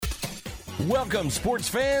Welcome, sports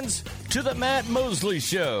fans, to the Matt Mosley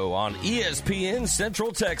Show on ESPN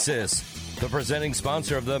Central Texas. The presenting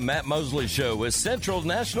sponsor of the Matt Mosley Show is Central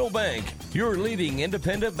National Bank, your leading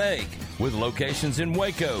independent bank, with locations in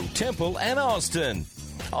Waco, Temple, and Austin.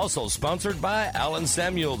 Also sponsored by Allen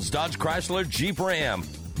Samuels, Dodge Chrysler Jeep Ram,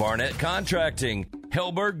 Barnett Contracting,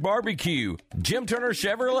 Hellberg Barbecue, Jim Turner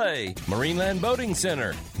Chevrolet, Marineland Boating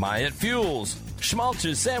Center, Myatt Fuels,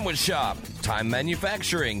 Schmaltz's Sandwich Shop, Time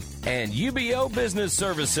Manufacturing, and UBO Business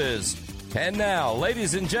Services. And now,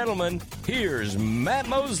 ladies and gentlemen, here's Matt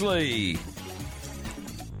Mosley.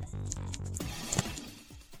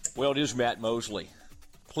 Well, it is Matt Mosley.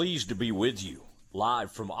 Pleased to be with you,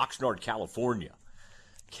 live from Oxnard, California.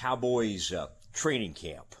 Cowboys training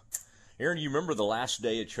camp. Aaron, you remember the last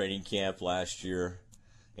day of training camp last year?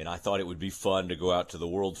 And I thought it would be fun to go out to the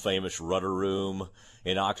world-famous Rudder Room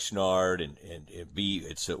in Oxnard and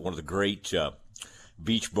it's one of the great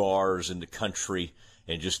beach bars in the country,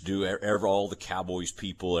 and just do all the Cowboys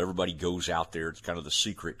people. Everybody goes out there. It's kind of the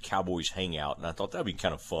secret Cowboys hangout, and I thought that would be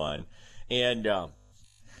kind of fun. And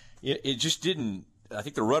it just didn't. I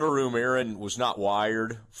think the Rudder Room, Aaron, was not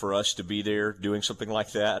wired for us to be there doing something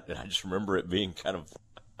like that, and I just remember it being kind of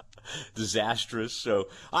disastrous. So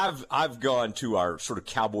I've gone to our sort of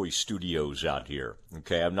Cowboy studios out here.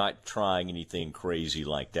 Okay, I'm not trying anything crazy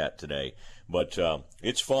like that today, but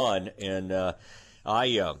it's fun, and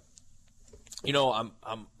I'm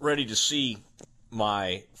ready to see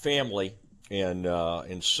my family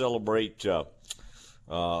and celebrate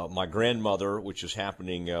my grandmother, which is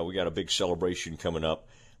happening. We got a big celebration coming up.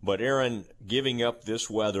 But Aaron, giving up this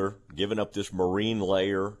weather, giving up this marine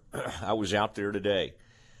layer, I was out there today.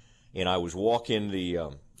 And I was walking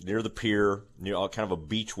near the pier, kind of a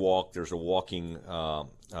beach walk. There's a walking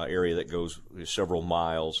area that goes several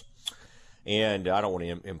miles. And I don't want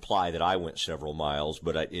to imply that I went several miles,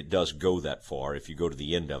 but it does go that far if you go to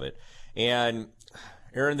the end of it. And,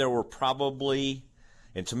 Aaron, there were probably,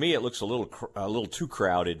 and to me it looks a little too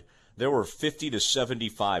crowded, there were 50 to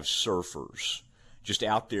 75 surfers just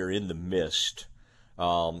out there in the mist.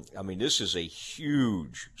 This is a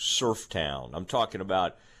huge surf town. I'm talking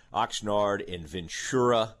about Oxnard and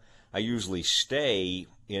Ventura. I usually stay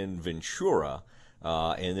in Ventura,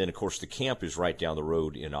 and then, of course, the camp is right down the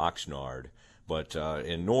road in Oxnard. But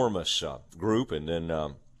enormous group, and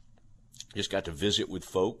then just got to visit with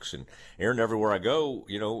folks. And, Aaron, everywhere I go,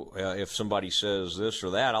 if somebody says this or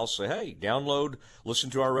that, I'll say, hey, download, listen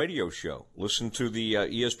to our radio show. Listen to the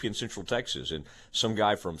ESPN Central Texas. And some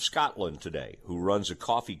guy from Scotland today who runs a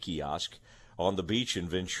coffee kiosk on the beach in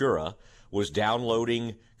Ventura was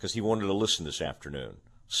downloading because he wanted to listen this afternoon.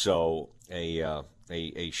 So a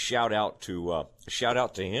shout out to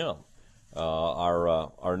him,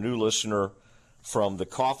 our new listener from the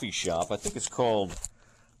coffee shop. I think it's called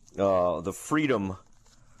the Freedom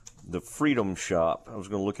Shop. I was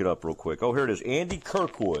going to look it up real quick. Oh, here it is. Andy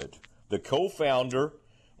Kirkwood, the co-founder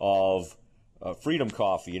of Freedom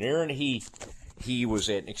Coffee. And Aaron, he was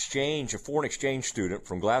a foreign exchange student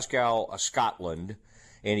from Glasgow, Scotland,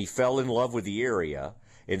 and he fell in love with the area.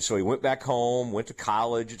 And so he went back home, went to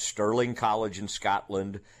college at Stirling College in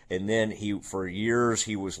Scotland, and then for years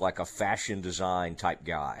he was like a fashion design type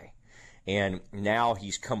guy. And now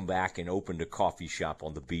he's come back and opened a coffee shop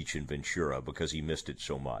on the beach in Ventura because he missed it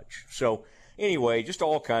so much. So anyway, just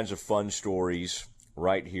all kinds of fun stories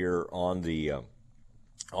right here on the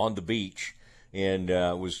beach. And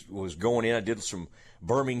was going in. I did some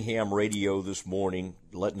Birmingham radio this morning,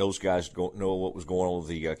 letting those guys know what was going on with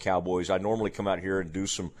the Cowboys. I normally come out here and do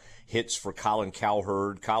some hits for Colin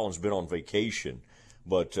Cowherd. Colin's been on vacation,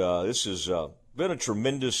 but this has been a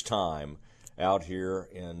tremendous time out here,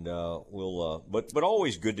 and but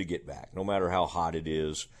always good to get back, no matter how hot it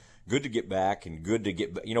is. Good to get back, and good to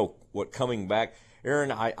get, coming back.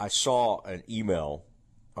 Aaron, I saw an email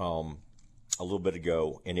a little bit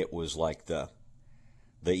ago, and it was like the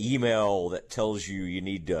email that tells you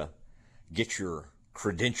need to get your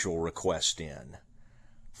credential request in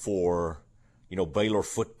for, Baylor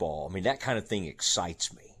football. I mean, that kind of thing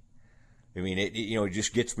excites me. I mean, it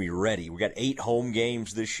just gets me ready. We got 8 home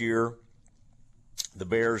games this year. The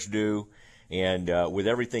Bears do. And with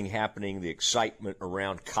everything happening, the excitement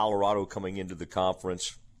around Colorado coming into the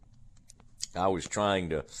conference, I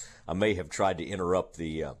may have tried to interrupt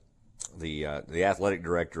the athletic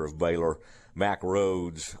director of Baylor, Mac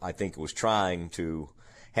Rhodes. I think was trying to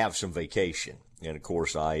have some vacation, and of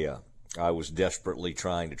course I was desperately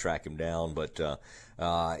trying to track him down. But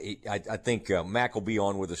I think Mac will be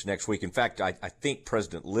on with us next week. In fact, I think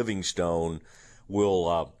President Livingstone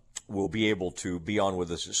will be able to be on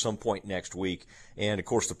with us at some point next week. And of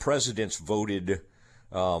course, the presidents voted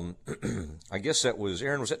I guess that was,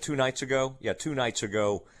 Aaron, was that 2 nights ago? Yeah, 2 nights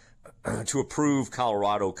ago to approve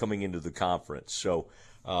Colorado coming into the conference. So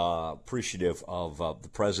appreciative of the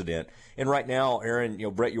president. And right now, Aaron,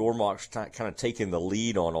 Brett Yormark's kind of taking the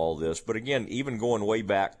lead on all this. But again, even going way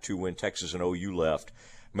back to when Texas and OU left,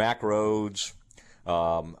 Mack Rhodes,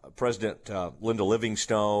 President Linda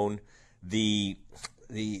Livingstone, the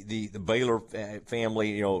Baylor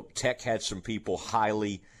family, Tech had some people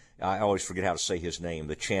highly, I always forget how to say his name,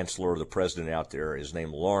 the chancellor or the president out there, his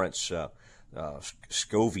name Lawrence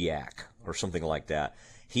Skoviak or something like that.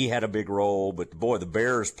 He had a big role, but boy, the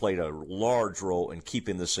Bears played a large role in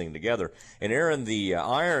keeping this thing together. And Aaron, the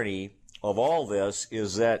irony of all this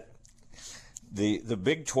is that the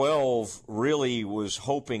Big 12 really was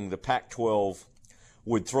hoping the Pac-12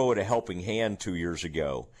 would throw it a helping hand 2 years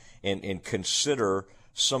ago and consider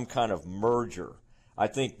some kind of merger. I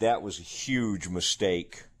think that was a huge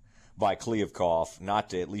mistake by Kliavkoff not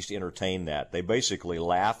to at least entertain that. They basically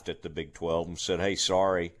laughed at the Big 12 and said, hey,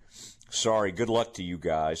 sorry, good luck to you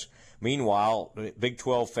guys. Meanwhile, the Big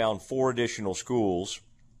 12 found 4 additional schools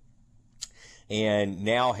and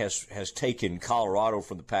now has taken Colorado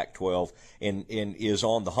from the Pac-12 and is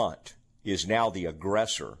on the hunt, is now the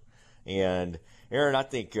aggressor. And, Aaron, I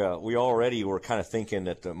think we already were kind of thinking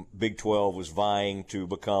that the Big 12 was vying to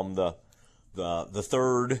become the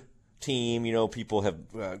third team. People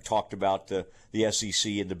have talked about the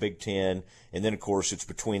SEC and the Big Ten, and then, of course, it's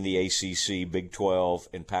between the ACC, Big 12,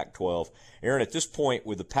 and Pac-12. Aaron, at this point,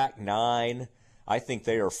 with the Pac-9, I think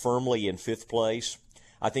they are firmly in 5th place.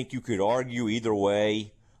 I think you could argue either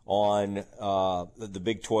way on the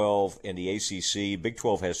Big 12 and the ACC. Big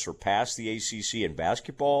 12 has surpassed the ACC in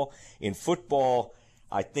basketball. In football,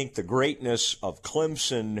 I think the greatness of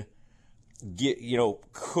Clemson,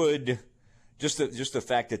 could just the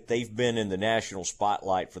fact that they've been in the national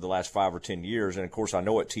spotlight for the last 5 or 10 years, and of course I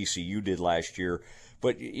know what TCU did last year,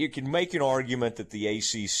 but you can make an argument that the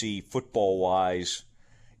ACC football-wise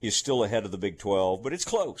is still ahead of the Big 12, but it's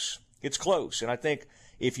close. It's close, and I think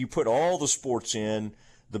if you put all the sports in,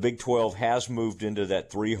 the Big 12 has moved into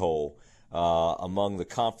that 3-hole among the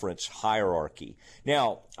conference hierarchy.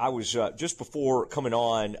 Now, I was just before coming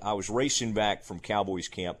on, I was racing back from Cowboys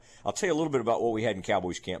camp. I'll tell you a little bit about what we had in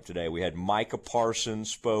Cowboys camp today. We had Micah Parsons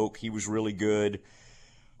spoke. He was really good.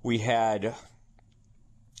 We had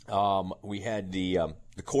the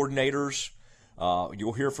coordinators.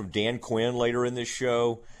 You'll hear from Dan Quinn later in this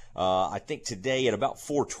show. I think today at about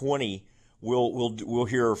 4:20, we'll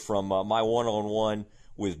hear from my one-on-one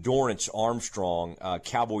with Dorrance Armstrong,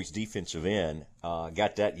 Cowboys defensive end.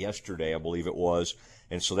 Got that yesterday, I believe it was.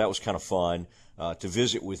 And so that was kind of fun to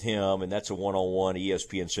visit with him. And that's a one-on-one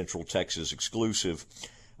ESPN Central Texas exclusive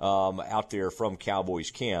out there from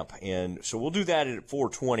Cowboys camp. And so we'll do that at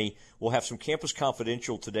 4:20. We'll have some Campus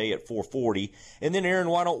Confidential today at 4:40. And then, Aaron,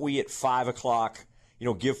 why don't we at 5 o'clock,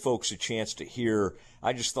 give folks a chance to hear.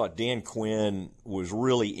 I just thought Dan Quinn was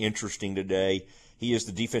really interesting today. He is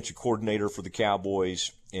the defensive coordinator for the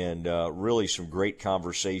Cowboys, and really some great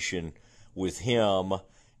conversation with him.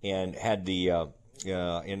 And had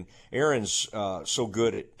and Aaron's so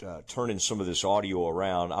good at turning some of this audio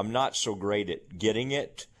around. I'm not so great at getting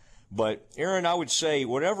it, but Aaron, I would say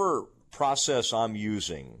whatever process I'm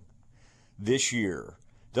using this year,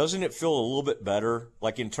 doesn't it feel a little bit better?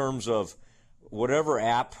 Like in terms of whatever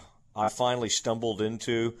app I finally stumbled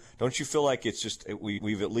into, don't you feel like it's just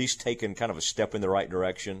we've at least taken kind of a step in the right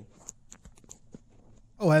direction?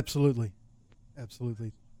 Oh, absolutely.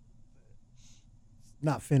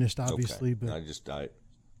 Not finished, obviously, okay. But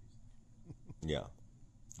yeah,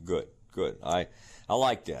 good. I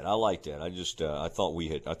like that. I thought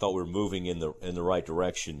we were moving in the right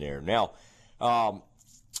direction there. Now,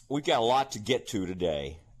 we've got a lot to get to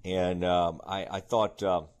today, and I thought.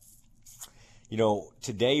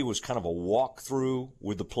 Today was kind of a walkthrough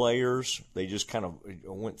with the players. They just kind of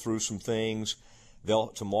went through some things.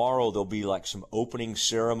 Tomorrow there'll be like some opening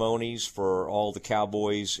ceremonies for all the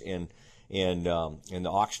Cowboys, and the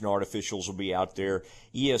auction art officials will be out there.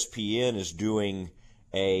 ESPN is doing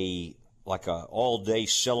a all-day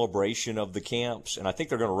celebration of the camps, and I think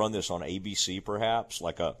they're going to run this on ABC perhaps,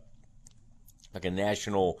 like a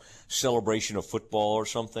national celebration of football or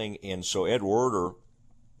something. And so Ed Werder,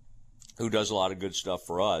 who does a lot of good stuff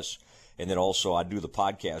for us, and then also I do the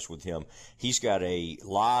podcast with him. He's got a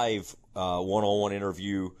live one-on-one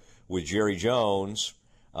interview with Jerry Jones,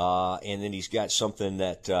 and then he's got something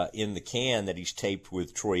that in the can that he's taped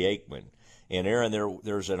with Troy Aikman. And Aaron,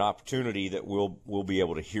 there's an opportunity that we'll be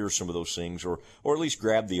able to hear some of those things, or at least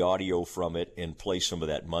grab the audio from it and play some of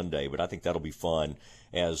that Monday. But I think that'll be fun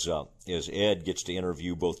as Ed gets to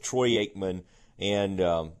interview both Troy Aikman and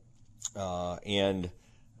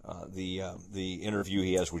the interview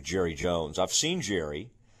he has with Jerry Jones. I've seen Jerry,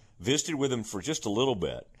 visited with him for just a little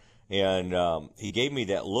bit, and he gave me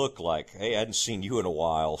that look like, hey, I hadn't seen you in a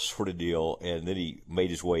while sort of deal, and then he made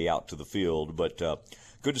his way out to the field. But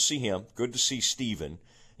good to see him, good to see Steven,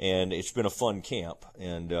 and it's been a fun camp,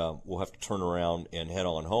 and we'll have to turn around and head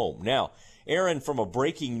on home. Now, Aaron, from a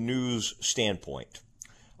breaking news standpoint,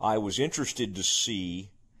 I was interested to see,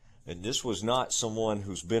 and this was not someone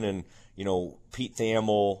who's been in, Pete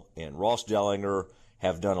Thamel and Ross Dellinger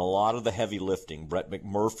have done a lot of the heavy lifting. Brett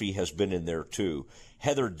McMurphy has been in there too.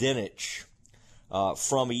 Heather Dinich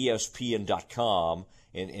from ESPN.com,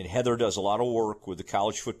 and Heather does a lot of work with the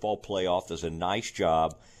college football playoff, does a nice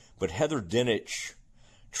job. But Heather Dinich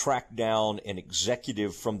tracked down an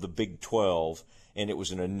executive from the Big 12, and it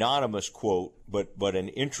was an anonymous quote, but an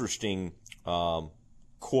interesting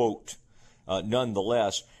quote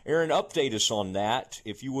nonetheless. Aaron, update us on that,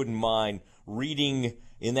 if you wouldn't mind reading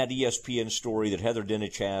in that ESPN story that Heather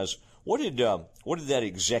Dinich has. What did that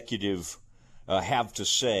executive have to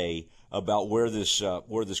say about where this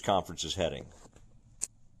conference is heading?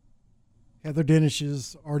 Heather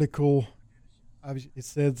Dinich's article, it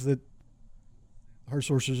says that her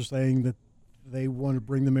sources are saying that they want to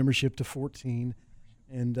bring the membership to 14,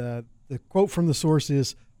 and the quote from the source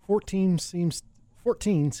is, 14 seems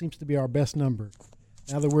to be our best number.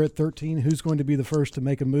 Now that we're at 13, who's going to be the first to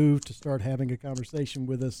make a move to start having a conversation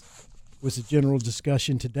with us? Was a general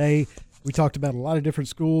discussion today. We talked about a lot of different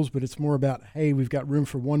schools, but it's more about, hey, we've got room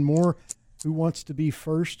for one more. Who wants to be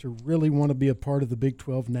first or really want to be a part of the Big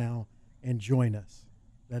 12 now and join us?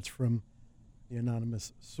 That's from the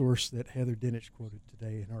anonymous source that Heather Dinich quoted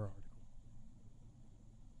today in her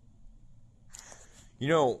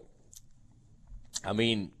article.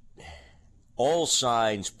 All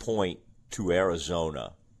signs point to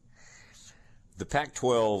Arizona. The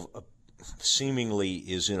Pac-12 seemingly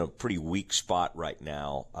is in a pretty weak spot right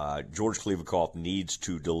now. George Kliavkoff needs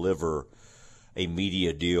to deliver a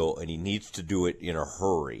media deal, and he needs to do it in a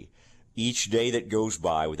hurry. Each day that goes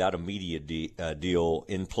by without a media deal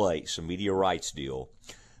in place, a media rights deal,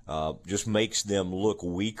 just makes them look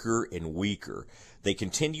weaker and weaker. They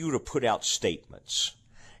continue to put out statements.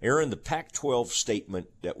 Aaron, the Pac-12 statement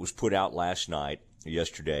that was put out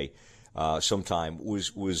yesterday, sometime,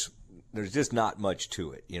 was there's just not much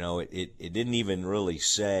to it. It didn't even really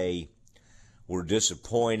say we're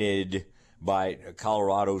disappointed by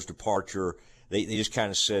Colorado's departure. They just kind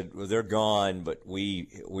of said, well, they're gone, but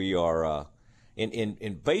we are,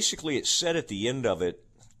 and basically it said at the end of it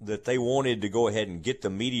that they wanted to go ahead and get the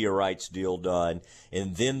media rights deal done,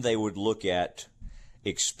 and then they would look at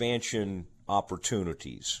expansion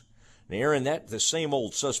opportunities. And Aaron, the same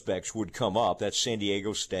old suspects would come up. That's San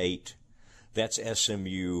Diego State, that's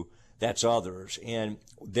SMU, that's others, and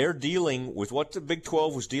they're dealing with what the Big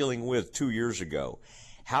 12 was dealing with 2 years ago.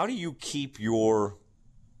 How do you keep your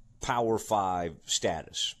Power 5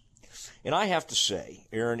 status? And I have to say,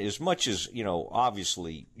 Aaron, as much as,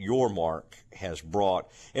 obviously your mark has brought,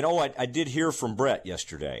 and I did hear from Brett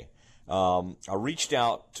yesterday. I reached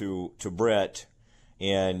out to Brett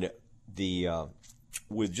and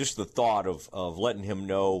with just the thought of letting him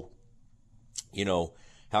know,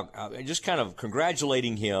 how just kind of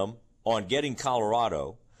congratulating him on getting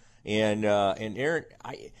Colorado. And Aaron,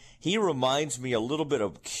 he reminds me a little bit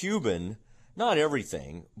of Cuban, not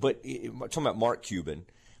everything, but I'm talking about Mark Cuban,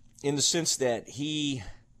 in the sense that he's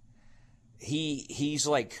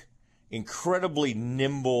like incredibly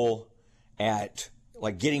nimble at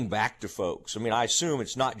like getting back to folks. I assume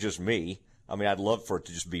it's not just me. I'd love for it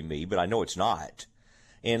to just be me, but I know it's not.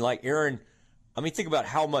 And like Aaron, think about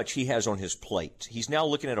how much he has on his plate. He's now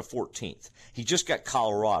looking at a 14th. He just got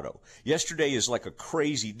Colorado. Yesterday is like a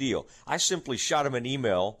crazy deal. I simply shot him an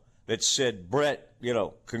email that said, Brett,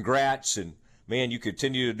 congrats, and man, you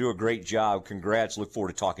continue to do a great job. Congrats. Look forward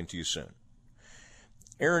to talking to you soon.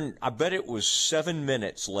 Aaron, I bet it was 7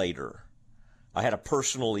 minutes later, I had a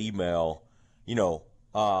personal email,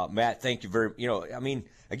 Matt, thank you very, again,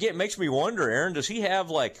 it makes me wonder, Aaron, does he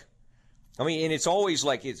have and it's always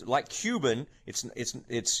it's like Cuban.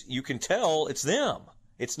 It's you can tell it's them.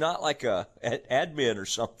 It's not like a admin or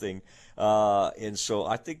something. And so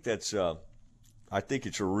I think it's a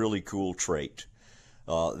really cool trait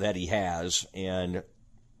that he has. And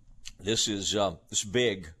this is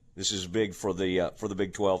big. This is big for the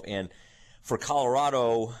Big 12 and for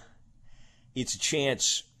Colorado. It's a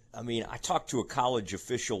chance. I talked to a college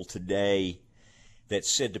official today that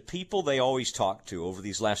said to people they always talk to over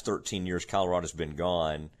these last 13 years, Colorado's been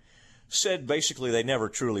gone, said basically they never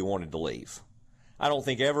truly wanted to leave. I don't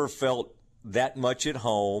think ever felt that much at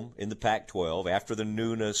home in the Pac-12 after the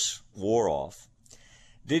newness wore off.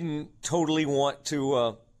 Didn't totally want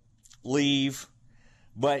to leave,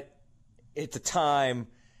 but at the time,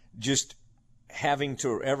 just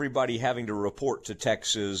everybody having to report to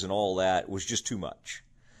Texas and all that was just too much.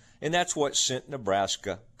 And that's what sent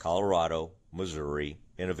Nebraska, Colorado, Missouri,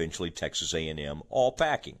 and eventually Texas A&M all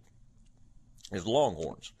packing as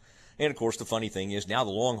Longhorns. And, of course, the funny thing is now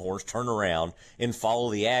the Longhorns turn around and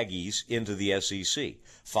follow the Aggies into the SEC,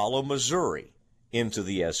 follow Missouri into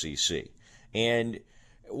the SEC. And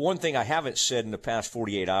one thing I haven't said in the past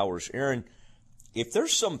 48 hours, Aaron, if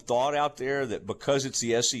there's some thought out there that because it's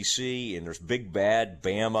the SEC and there's big bad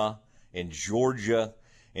Bama and Georgia,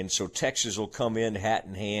 and so Texas will come in hat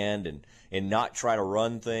in hand and not try to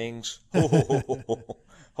run things,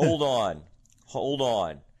 hold on.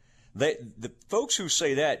 The folks who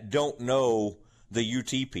say that don't know the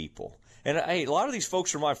UT people. And hey, a lot of these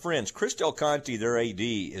folks are my friends. Chris Del Conte, their AD,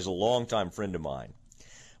 is a longtime friend of mine.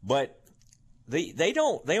 But they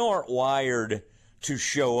aren't wired to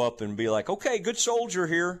show up and be like, okay, good soldier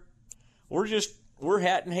here. We're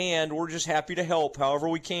hat in hand. We're just happy to help however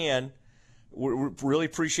we can. We really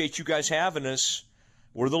appreciate you guys having us.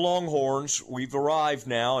 We're the Longhorns. We've arrived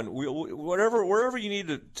now, and wherever you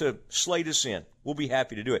need to slate us in, we'll be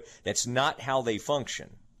happy to do it. That's not how they function.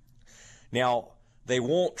 Now, they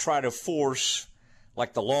won't try to force,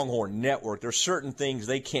 like the Longhorn Network. There's certain things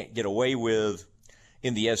they can't get away with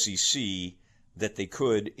in the SEC that they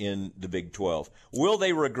could in the Big 12. Will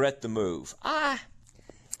they regret the move? I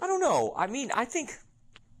don't know. I mean, I think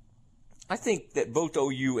that both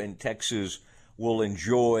OU and Texas will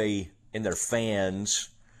enjoy, and their fans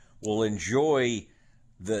will enjoy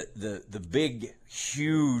the big,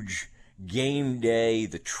 huge game day,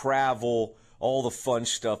 the travel, all the fun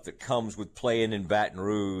stuff that comes with playing in Baton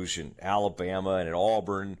Rouge and Alabama and at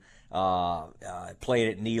Auburn, playing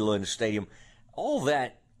at Neyland Stadium. All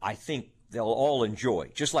that, I think they'll all enjoy,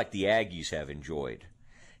 just like the Aggies have enjoyed.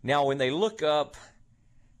 Now, when they look up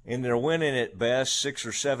and they're winning at best 6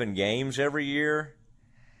 or 7 games every year,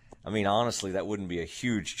 I mean, honestly, that wouldn't be a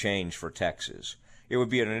huge change for Texas. It would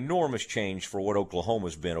be an enormous change for what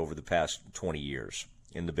Oklahoma's been over the past 20 years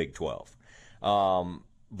in the Big 12.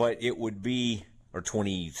 But it would be, or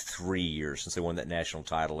 23 years since they won that national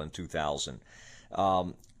title in 2000.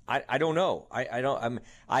 I don't know.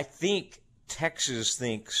 I think Texas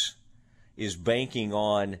is banking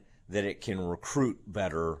on that it can recruit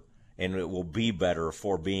better and it will be better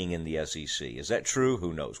for being in the SEC. Is that true?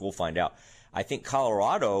 Who knows? We'll find out. I think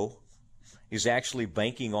Colorado is actually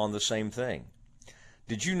banking on the same thing.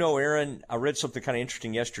 Did you know, Aaron, I read something kind of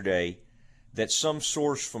interesting yesterday that some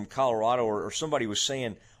source from Colorado or somebody was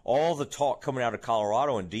saying all the talk coming out of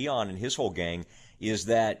Colorado and Dion and his whole gang is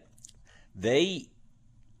that they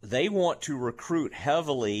want to recruit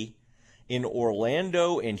heavily in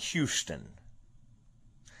Orlando and Houston.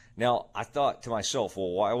 Now, I thought to myself,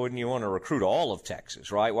 well, why wouldn't you want to recruit all of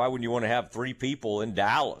Texas, right? Why wouldn't you want to have 3 people in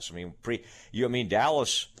Dallas? I mean,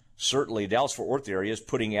 Dallas, certainly, Dallas-Fort Worth area is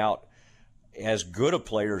putting out as good of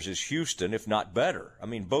players as Houston, if not better. I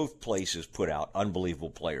mean, both places put out unbelievable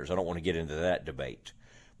players. I don't want to get into that debate.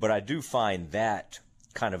 But I do find that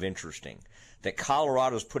kind of interesting, that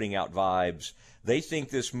Colorado's putting out vibes. They think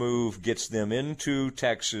this move gets them into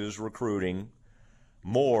Texas recruiting,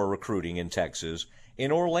 more recruiting in Texas,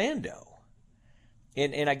 in Orlando.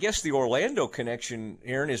 And I guess the Orlando connection,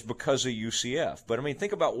 Aaron, is because of UCF. But I mean,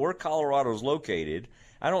 think about where Colorado's located.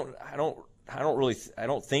 I don't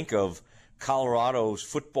think of Colorado's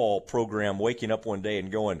football program waking up one day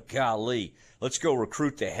and going, golly, let's go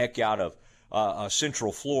recruit the heck out of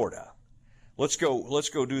Central Florida. Let's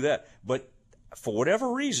go do that. But for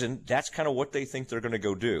whatever reason, that's kind of what they think they're going to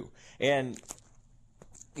go do. And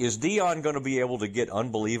is Dion going to be able to get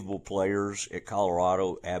unbelievable players at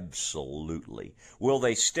Colorado? Absolutely. Will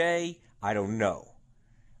they stay? I don't know.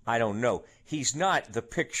 He's not the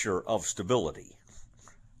picture of stability.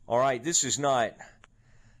 All right, this is not.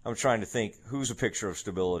 I'm trying to think who's a picture of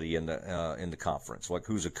stability in the conference. Like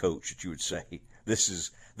who's a coach that you would say? This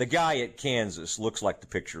is the guy at Kansas looks like the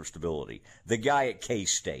picture of stability. The guy at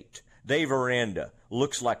K-State, Dave Aranda,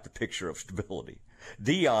 looks like the picture of stability.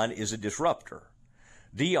 Dion is a disruptor.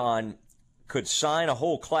 Dion could sign a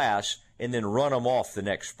whole class and then run them off the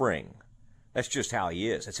next spring. That's just how he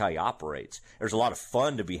is. That's how he operates. There's a lot of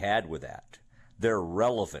fun to be had with that. They're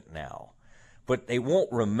relevant now. But they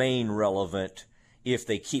won't remain relevant if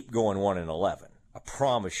they keep going 1-11. I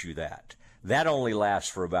promise you that. That only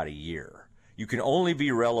lasts for about a year. You can only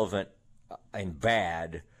be relevant and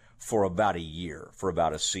bad for about a year, for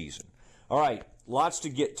about a season. All right, lots to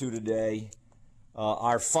get to today.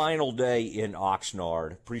 our final day in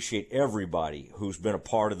Oxnard. Appreciate everybody who's been a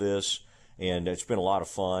part of this, and it's been a lot of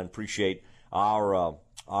fun. Appreciate our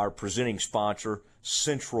presenting sponsor,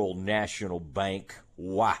 Central National Bank.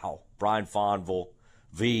 Wow. Brian Fonville,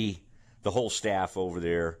 the whole staff over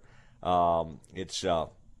there. It's a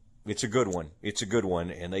good one. It's a good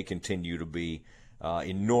one, and they continue to be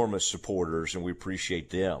enormous supporters, and we appreciate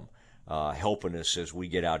them helping us as we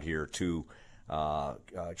get out here to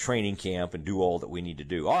training camp and do all that we need to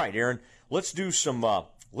do. All right, Aaron, let's do a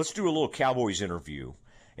little Cowboys interview,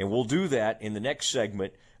 and we'll do that in the next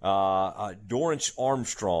segment. Dorrance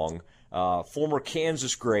Armstrong, former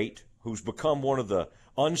Kansas great, who's become one of the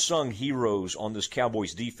unsung heroes on this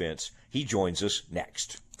Cowboys defense, he joins us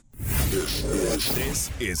next. This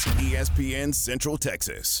is ESPN Central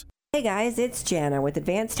Texas. Hey guys, it's Jana with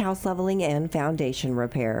Advanced House Leveling and Foundation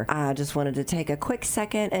Repair. I just wanted to take a quick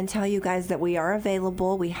second and tell you guys that we are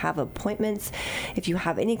available. We have appointments. If you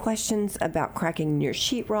have any questions about cracking your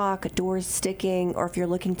sheetrock, doors sticking, or if you're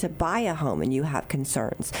looking to buy a home and you have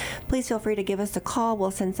concerns, please feel free to give us a call. We'll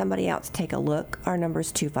send somebody out to take a look. Our number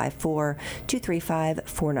is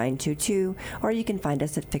 254-235-4922, or you can find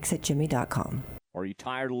us at fixitjimmy.com. Are you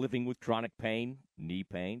tired of living with chronic pain, knee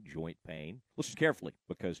pain, joint pain? Listen carefully,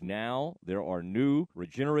 because now there are new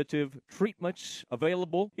regenerative treatments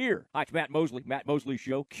available here. Hi, it's Matt Mosley, Matt Mosley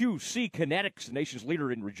Show. QC Kinetics, the nation's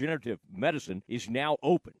leader in regenerative medicine, is now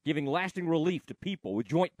open, giving lasting relief to people with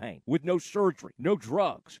joint pain, with no surgery, no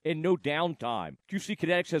drugs, and no downtime. QC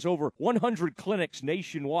Kinetics has over 100 clinics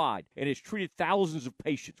nationwide and has treated thousands of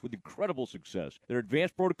patients with incredible success. Their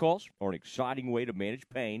advanced protocols are an exciting way to manage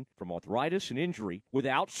pain from arthritis and injury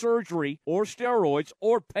without surgery or steroids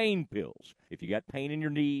or pain pills. If you got pain in your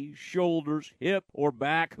knees, shoulders, hip, or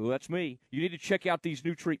back, well, that's me, you need to check out these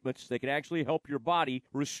new treatments. They can actually help your body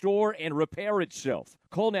restore and repair itself.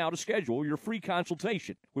 Call now to schedule your free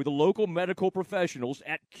consultation with the local medical professionals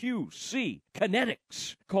at QC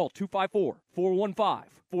Kinetics. Call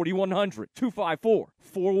 254-415-4100,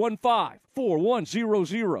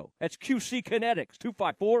 254-415-4100. That's QC Kinetics,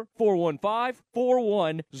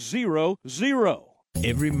 254-415-4100.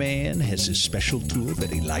 Every man has his special tool that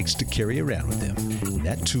he likes to carry around with him.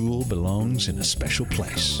 That tool belongs in a special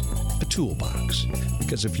place, a toolbox.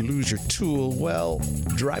 Because if you lose your tool, well,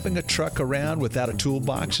 driving a truck around without a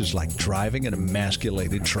toolbox is like driving an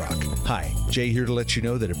emasculated truck. Hi, Jay here to let you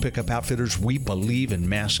know that at Pickup Outfitters, we believe in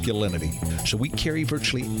masculinity. So we carry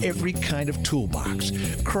virtually every kind of toolbox.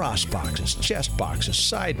 Cross boxes, chest boxes,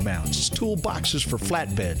 side mounts, toolboxes for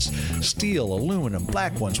flatbeds, steel, aluminum,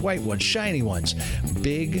 black ones, white ones, shiny ones.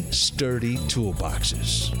 Big, sturdy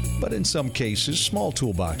toolboxes. But in some cases, small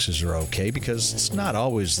toolboxes are okay because it's not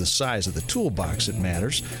always the size of the toolbox that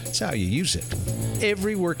matters. It's how you use it.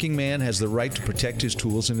 Every working man has the right to protect his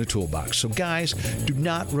tools in a toolbox. So guys, do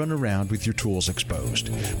not run around with your tools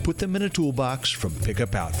exposed. Put them in a toolbox from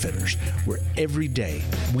Pickup Outfitters, where every day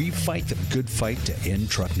we fight the good fight to end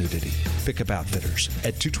truck nudity. Pickup Outfitters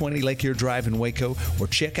at 220 Lake Erie Drive in Waco, or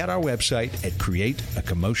check out our website at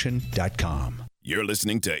createacommotion.com. You're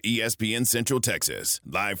listening to ESPN Central Texas,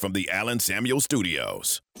 live from the Allen Samuel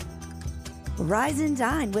Studios. Rise and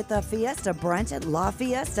dine with the Fiesta Brunch at La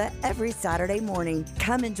Fiesta every Saturday morning.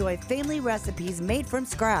 Come enjoy family recipes made from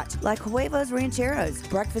scratch, like huevos rancheros,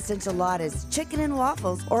 breakfast enchiladas, chicken and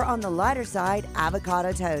waffles, or on the lighter side,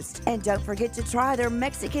 avocado toast. And don't forget to try their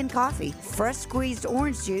Mexican coffee, fresh squeezed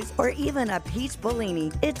orange juice, or even a peach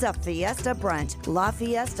Bellini. It's a Fiesta Brunch. La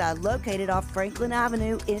Fiesta, located off Franklin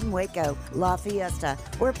Avenue in Waco. La Fiesta,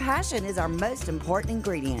 where passion is our most important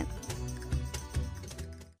ingredient.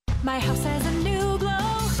 My house has a new glow.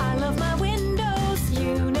 I love my windows.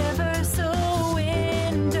 Universal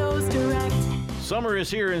Windows Direct. Summer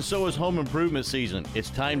is here and so is home improvement season. It's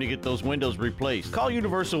time to get those windows replaced. Call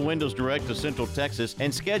Universal Windows Direct of Central Texas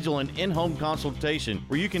and schedule an in-home consultation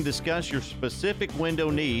where you can discuss your specific window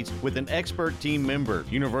needs with an expert team member.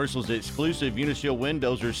 Universal's exclusive Unishield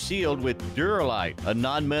windows are sealed with Duralite, a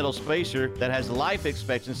non-metal spacer that has life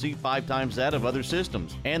expectancy 5 times that of other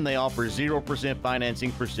systems. And they offer 0%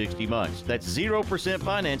 financing for 60 months. That's 0%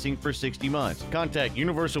 financing for 60 months. Contact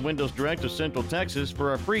Universal Windows Direct of Central Texas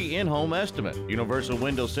for a free in-home estimate.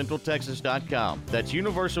 UniversalWindowsCentralTexas.com. That's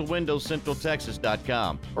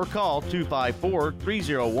UniversalWindowsCentralTexas.com. Or call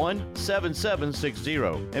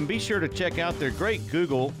 254-301-7760. And be sure to check out their great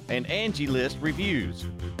Google and Angie List reviews.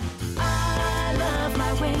 I love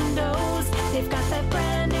my windows. They've got that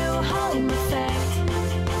brand new home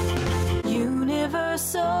effect.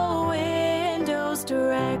 Universal Windows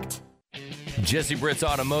Direct. Jesse Britt's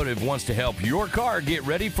Automotive wants to help your car get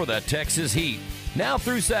ready for the Texas heat. Now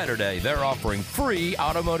through Saturday, they're offering free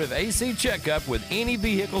automotive AC checkup with any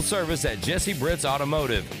vehicle service at Jesse Britt's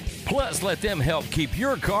Automotive. Plus, let them help keep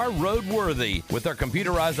your car roadworthy with their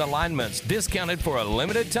computerized alignments discounted for a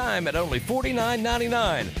limited time at only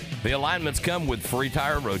 $49.99. The alignments come with free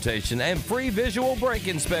tire rotation and free visual brake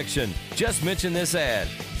inspection. Just mention this ad.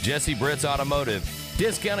 Jesse Britt's Automotive.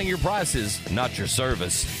 Discounting your prices, not your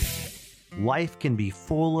service. Life can be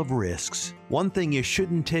full of risks. One thing you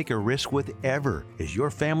shouldn't take a risk with ever is your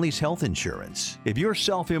family's health insurance. If you're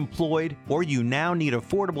self-employed or you now need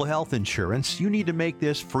affordable health insurance, you need to make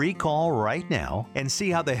this free call right now and see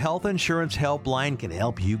how the Health Insurance Helpline can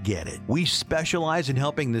help you get it. We specialize in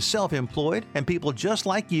helping the self-employed and people just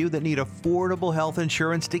like you that need affordable health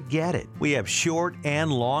insurance to get it. We have short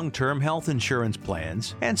and long-term health insurance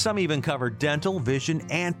plans, and some even cover dental, vision,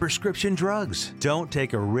 and prescription drugs. Don't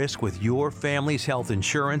take a risk with your family's health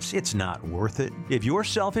insurance. It's not worth it. If you're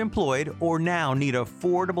self-employed or now need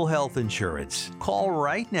affordable health insurance, call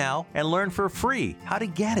right now and learn for free how to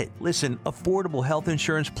get it. Listen, affordable health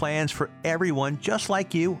insurance plans for everyone just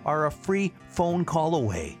like you are a free phone call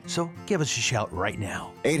away. So give us a shout right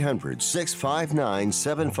now.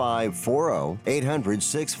 800-659-7540.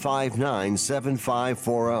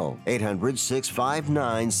 800-659-7540.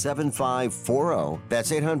 800-659-7540.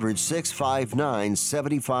 That's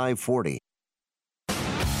 800-659-7540.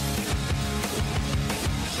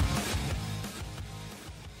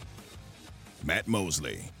 Matt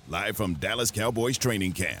Mosley, live from Dallas Cowboys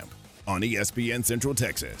training camp on ESPN Central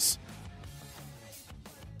Texas.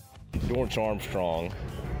 Dorrance Armstrong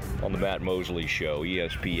on the Matt Mosley Show,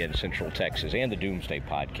 ESPN Central Texas, and the Doomsday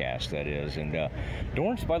Podcast, that is. And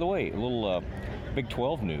Dorrance, by the way, a little Big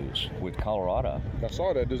 12 news with Colorado. I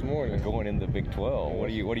saw that this morning. Going into the Big 12. What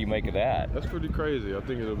do you make of that? That's pretty crazy. I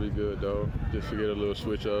think it'll be good, though, just to get a little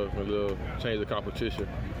switch up, a little change of competition.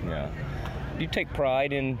 Yeah. Do you take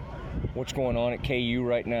pride in what's going on at KU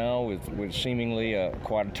right now with seemingly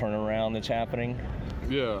quite a turnaround that's happening?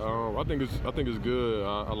 Yeah, I think it's good.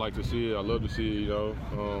 I like to see it. I love to see it,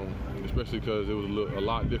 especially because it was a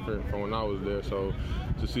lot different from when I was there. So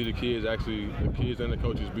to see the kids and the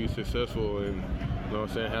coaches be successful and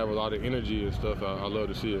have a lot of energy and stuff, I love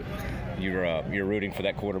to see it. You're rooting for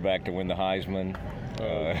that quarterback to win the Heisman.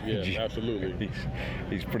 Yeah, absolutely.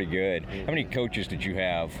 He's pretty good. How many coaches did you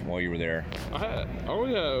have while you were there? I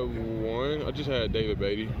only had one. I just had David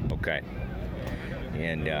Beatty. Okay.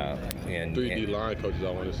 And 3D line coaches, I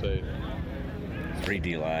want to say.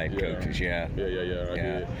 3D line coaches, yeah.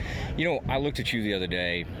 Yeah. I looked at you the other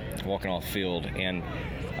day walking off the field, and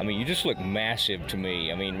I mean, you just look massive to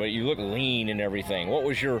me. I mean, you look lean and everything. What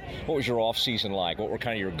was your off season like? What were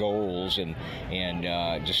kind of your goals and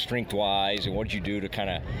just strength wise? And what did you do to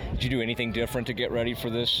did you do anything different to get ready for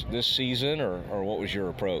this season, or what was your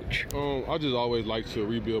approach? I just always like to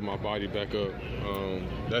rebuild my body back up.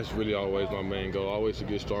 That's really always my main goal. Always to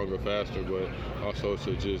get stronger, faster, but also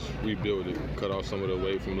to just rebuild it, cut off some of the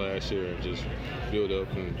weight from last year, and just build up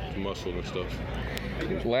and muscle and stuff.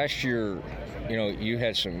 Last year, you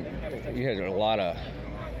had a lot of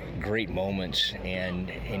great moments, and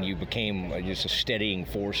you became just a steadying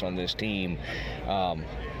force on this team.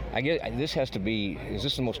 I guess this has to be. Is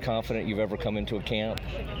this the most confident you've ever come into a camp?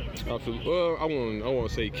 Well, I won't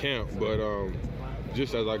say camp, but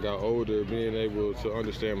just as I got older, being able to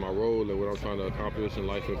understand my role and what I'm trying to accomplish in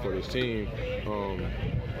life and for this team,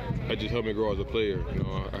 it just helped me grow as a player.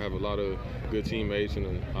 I have a lot of good teammates,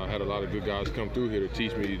 and I had a lot of good guys come through here to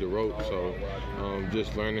teach me the ropes. So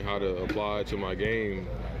just learning how to apply it to my game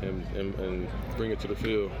and bring it to the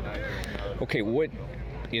field. Okay, what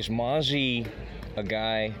is Mozzie a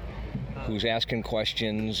guy who's asking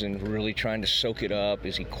questions and really trying to soak it up?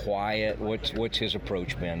 Is he quiet? What's his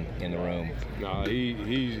approach been in the room? Nah,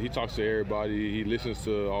 he talks to everybody. He listens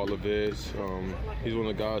to all the vets. He's one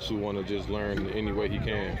of the guys who want to just learn any way he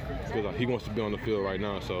can, because he wants to be on the field right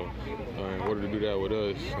now. So in order to do that with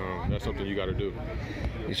us, that's something you got to do.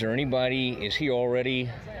 Is he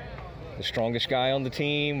already the strongest guy on the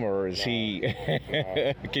team, or is he?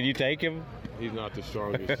 Can you take him? He's not the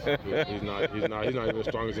strongest. he's not even the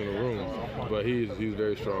strongest in the room, but he's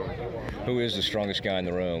very strong. Who is the strongest guy in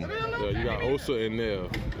the room? You got Osa and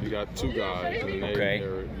Nev. You got two guys, and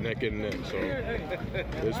they're neck and neck, so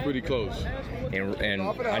it's pretty close. And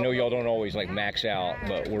I know y'all don't always max out,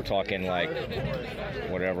 but we're talking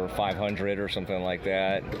 500 or something like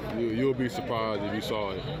that. You'll be surprised if you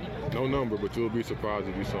saw it. No number, but you'll be surprised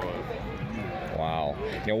if you saw it. Wow.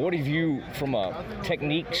 Now, what have you, from a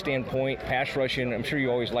technique standpoint, pass rushing, I'm sure you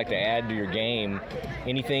always like to add to your game.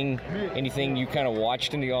 Anything you kind of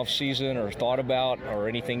watched in the off season or thought about, or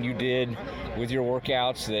anything you did with your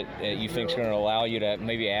workouts that you think is going to allow you to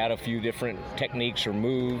maybe add a few different techniques or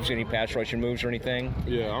moves, any pass rushing moves or anything?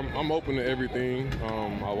 Yeah, I'm open to everything.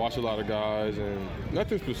 I watch a lot of guys, and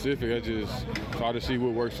nothing specific. I just try to see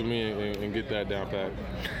what works for me and get that down pat.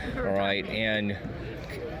 All right, and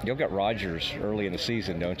you've got Rodgers early in the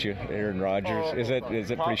season, don't you? Aaron Rodgers. Is it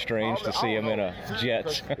pretty strange to see him in a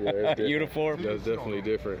Jets uniform? That's definitely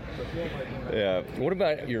different. Yeah. What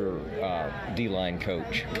about your D-line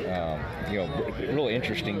coach? Really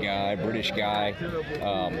interesting guy, British guy.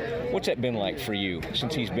 What's that been like for you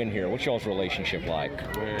since he's been here? What's y'all's relationship like?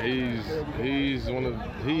 Man, he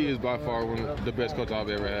is by far one of the best coach I've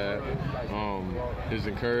ever had. His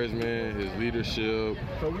encouragement, his leadership,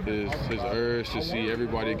 his urge to see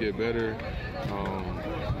everybody get better.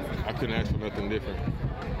 I couldn't ask for nothing different.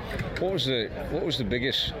 What was the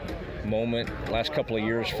biggest moment last couple of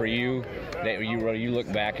years for you that you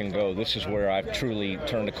look back and go, this is where I've truly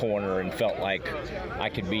turned a corner and felt like I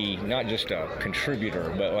could be not just a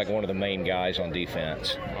contributor, but like one of the main guys on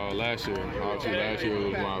defense? Last year. Obviously, last year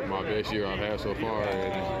was my best year I've had so far,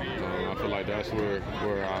 and I feel like that's where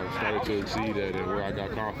I started to exceed at and where I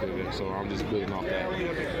got confident at, so I'm just building off that.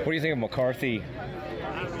 What do you think of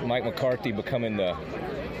Mike McCarthy becoming the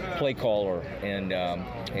play caller, and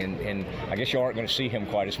I guess you aren't going to see him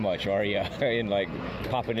quite as much, are you? In like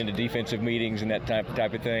popping into defensive meetings and that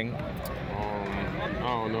type of thing. I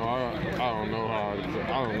don't know. I'm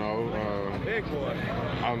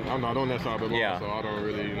not on that side of the ball, so I don't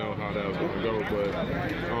really know how that was going to go. But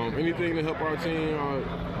anything to help our team,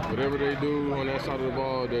 whatever they do on that side of the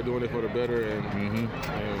ball, they're doing it for the better, and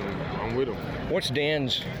I'm with them. What's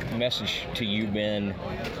Dan's message to you been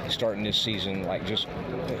starting this season? Like just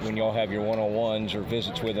when y'all have your one-on-ones or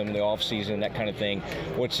visits with him in the off season, that kind of thing.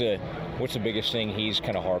 What's the biggest thing he's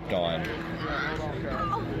kind of harped on?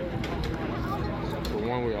 For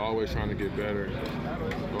one, we're always trying to get better.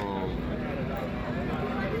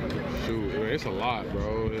 It's a lot,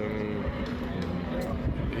 bro.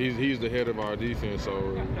 He's the head of our defense,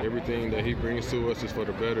 so everything that he brings to us is for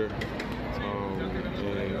the better.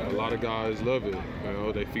 And a lot of guys love it.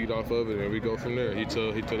 They feed off of it, and we go from there. He tell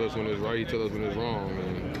us when it's right. He tell us when it's wrong,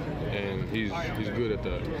 and he's good at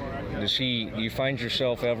that. Do you find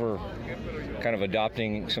yourself ever kind of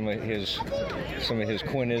adopting some of his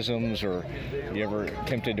Quinn-isms, or you ever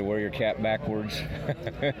tempted to wear your cap backwards?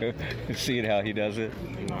 Seeing how he does it?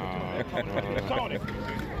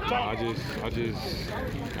 I just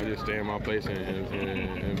stay in my place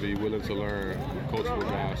and be willing to learn, coachable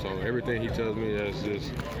guy. So everything he tells me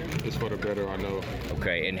is for the better, I know.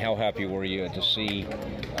 Okay, and how happy were you to see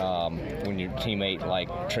when your teammate like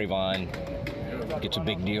Trayvon gets a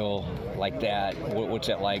big deal like that? What's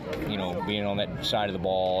that like, being on that side of the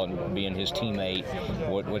ball and being his teammate?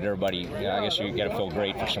 What everybody, I guess you got to feel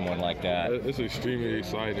great for someone like that. It's extremely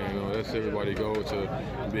exciting. That's everybody goal to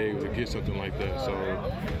be able to get something like that. So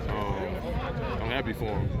I'm happy for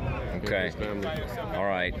him. Okay. His family. All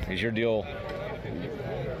right. Is your deal,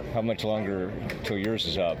 how much longer till yours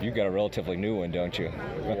is up? You've got a relatively new one, don't you?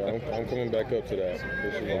 Yeah, I'm coming back up to that.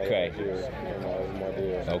 This is okay. My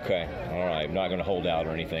deal. Okay. All right. I'm not going to hold out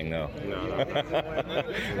or anything, though. No.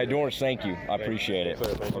 Hey, Doris, thank you. I appreciate it.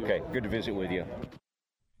 Okay. Good to visit with you.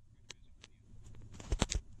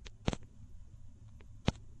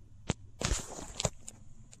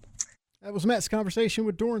 That was Matt's conversation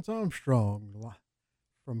with Dorrance Armstrong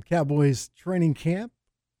from Cowboys training camp,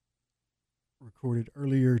 recorded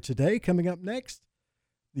earlier today. Coming up next,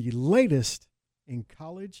 the latest in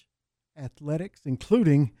college athletics,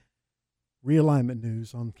 including realignment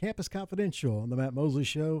news on Campus Confidential on the Matt Mosley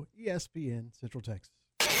Show, ESPN Central Texas.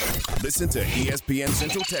 Listen to ESPN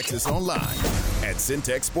Central Texas online at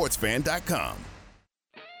syntechsportsfan.com.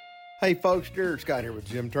 Hey folks, Jared Scott here with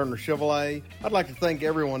Jim Turner Chevrolet. I'd like to thank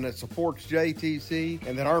everyone that supports JTC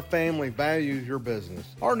and that our family values your business.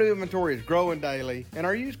 Our new inventory is growing daily and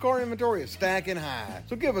our used car inventory is stacking high.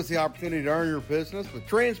 So give us the opportunity to earn your business with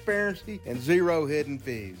transparency and zero hidden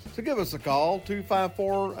fees. So give us a call,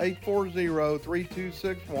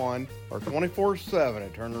 254-840-3261 or 24/7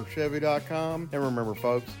 at turnerchevy.com. And remember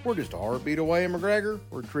folks, we're just a heartbeat away in McGregor.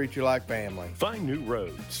 We'll treat you like family. Find new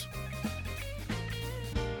roads.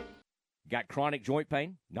 Got chronic joint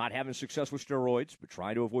pain? Not having success with steroids, but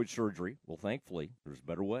trying to avoid surgery? Well, thankfully, there's a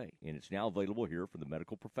better way, and it's now available here for the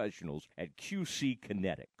medical professionals at QC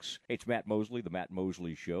Kinetics. Hey, it's Matt Mosley, the Matt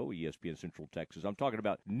Mosley Show, ESPN Central Texas. I'm talking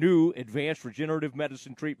about new advanced regenerative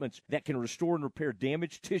medicine treatments that can restore and repair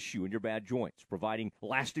damaged tissue in your bad joints, providing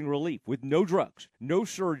lasting relief with no drugs, no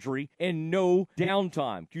surgery, and no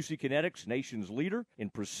downtime. QC Kinetics, nation's leader in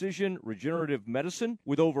precision regenerative medicine,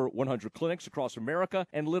 with over 100 clinics across America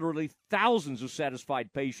and literally thousands of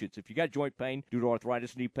satisfied patients. If you got joint pain due to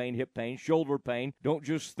arthritis, knee pain, hip pain, shoulder pain, don't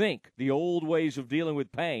just think the old ways of dealing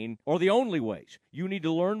with pain are the only ways. You need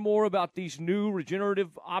to learn more about these new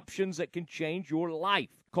regenerative options that can change your life.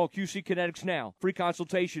 Call QC Kinetics now. Free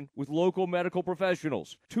consultation with local medical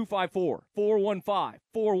professionals.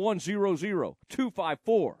 254-415-4100.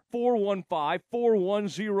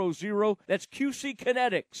 254-415-4100. That's QC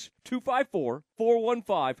Kinetics.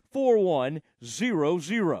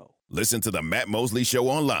 254-415-4100. Listen to the Matt Mosley Show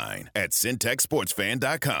online at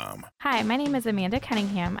syntechsportsfan.com. Hi, my name is Amanda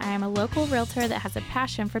Cunningham. I am a local realtor that has a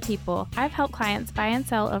passion for people. I've helped clients buy and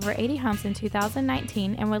sell over 80 homes in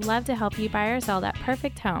 2019 and would love to help you buy or sell that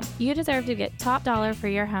perfect home. You deserve to get top dollar for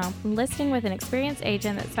your home. Listing with an experienced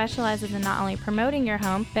agent that specializes in not only promoting your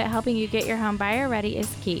home, but helping you get your home buyer ready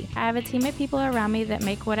is key. I have a team of people around me that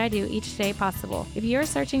make what I do each day possible. If you are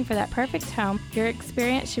searching for that perfect home, your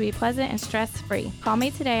experience should be pleasant and stress-free. Call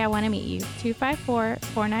me today. I want to meet you.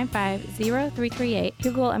 254-495-0338.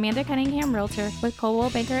 Google Amanda Cunningham Realtor with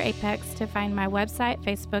Coldwell Banker Apex to find my website,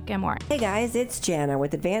 Facebook, and more. Hey guys, it's Jana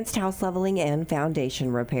with Advanced House Leveling and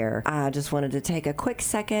Foundation Repair. I just wanted to take a quick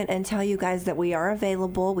second and tell you guys that we are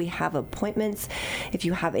available. We have appointments. If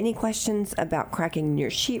you have any questions about cracking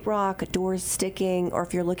your sheetrock, doors sticking, or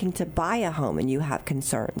if you're looking to buy a home and you have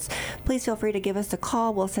concerns, please feel free to give us a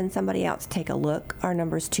call. We'll send somebody out to take a look. Our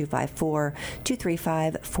number is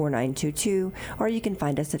 254-235-4922, or you can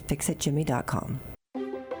find us at fixitjimmy.com.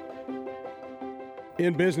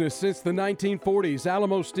 In business since the 1940s,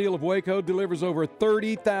 Alamo Steel of Waco delivers over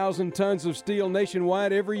 30,000 tons of steel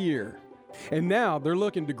nationwide every year. And now they're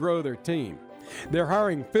looking to grow their team. They're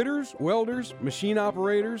hiring fitters, welders, machine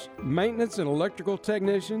operators, maintenance and electrical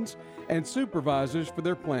technicians, and supervisors for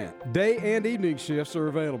their plant. Day and evening shifts are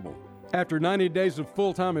available. After 90 days of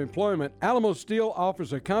full-time employment, Alamo Steel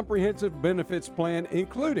offers a comprehensive benefits plan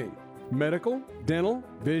including medical, dental,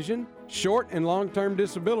 vision, short and long-term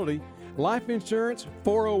disability, life insurance,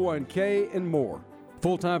 401k, and more.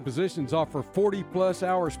 Full-time positions offer 40-plus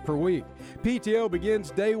hours per week. PTO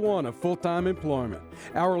begins day one of full-time employment.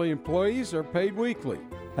 Hourly employees are paid weekly.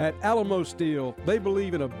 At Alamo Steel, they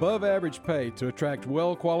believe in above-average pay to attract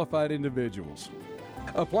well-qualified individuals.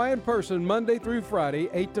 Apply in person Monday through Friday,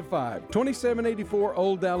 8 to 5, 2784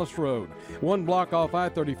 Old Dallas Road, one block off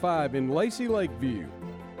I-35 in Lacey Lakeview.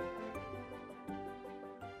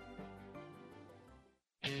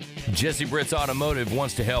 Jesse Britt's Automotive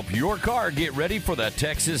wants to help your car get ready for the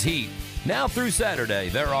Texas heat. Now through Saturday,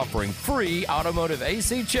 they're offering free automotive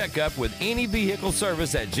AC checkup with any vehicle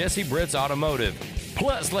service at Jesse Britt's Automotive.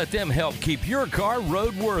 Plus, let them help keep your car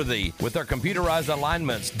roadworthy with their computerized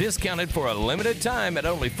alignments discounted for a limited time at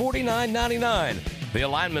only $49.99. The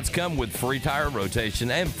alignments come with free tire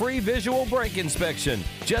rotation and free visual brake inspection.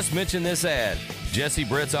 Just mention this ad. Jesse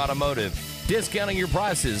Britt's Automotive. Discounting your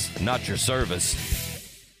prices, not your service.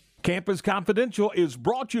 Campus Confidential is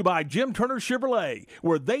brought to you by Jim Turner Chevrolet,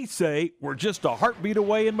 where they say we're just a heartbeat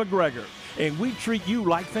away in McGregor, and we treat you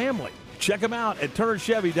like family. Check them out at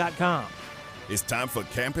turnerchevy.com. It's time for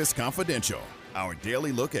Campus Confidential, our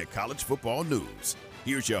daily look at college football news.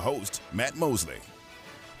 Here's your host, Matt Mosley.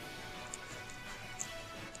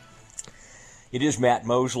 It is Matt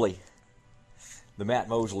Mosley, the Matt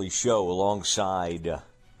Mosley Show, alongside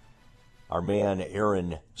our man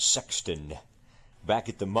Aaron Sexton. Back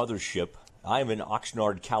at the mothership, I'm in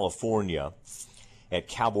Oxnard, California, at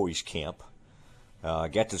Cowboys camp. I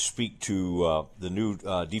got to speak to the new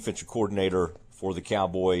defensive coordinator for the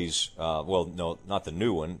Cowboys. Well, no, not the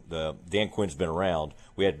new one. Dan Quinn's been around.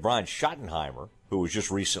 We had Brian Schottenheimer, who was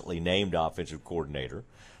just recently named offensive coordinator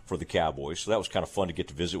for the Cowboys. So that was kind of fun to get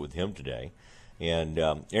to visit with him today. And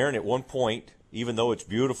Aaron, at one point, even though it's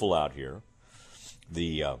beautiful out here,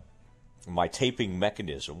 my taping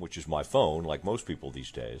mechanism, which is my phone, like most people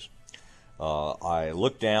these days, I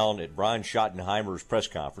looked down at Brian Schottenheimer's press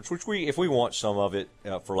conference, which if we want some of it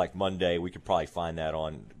for like Monday, we could probably find that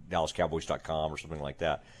on DallasCowboys.com or something like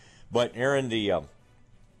that. But Aaron,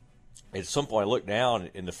 at some point I looked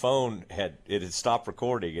down and the phone had stopped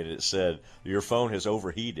recording and it said, "Your phone has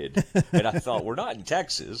overheated." And I thought, we're not in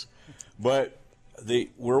Texas, but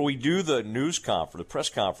where we do the news conference, the press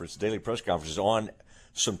conference, the daily press conference is on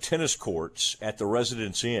some tennis courts at the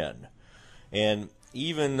Residence Inn. And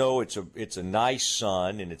even though it's a nice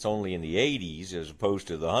sun and it's only in the 80s as opposed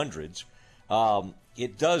to the hundreds,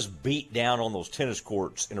 it does beat down on those tennis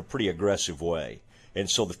courts in a pretty aggressive way. And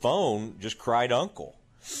so the phone just cried uncle.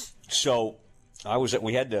 So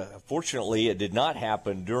fortunately it did not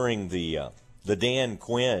happen during the Dan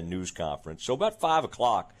Quinn news conference. So about 5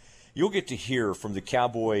 o'clock, you'll get to hear from the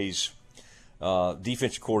Cowboys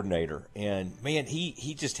defensive coordinator. And, man,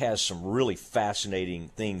 he just has some really fascinating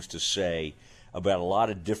things to say about a lot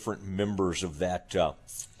of different members of that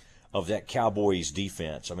Cowboys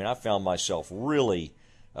defense. I mean, I found myself really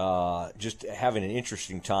just having an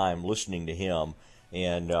interesting time listening to him.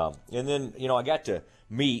 And then, I got to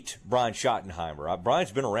meet Brian Schottenheimer.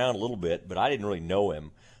 Brian's been around a little bit, but I didn't really know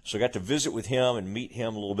him. So I got to visit with him and meet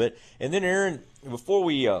him a little bit. And then, Aaron, before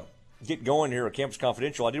we get going here at Campus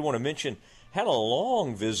Confidential, I did want to mention, had a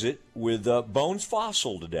long visit with Bones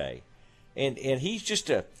Fossil today. And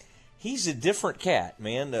he's a different cat,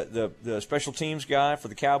 man. The special teams guy for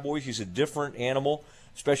the Cowboys, he's a different animal.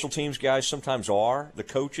 Special teams guys sometimes are, the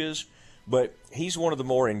coaches. But he's one of the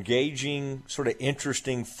more engaging, sort of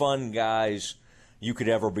interesting, fun guys you could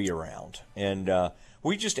ever be around. And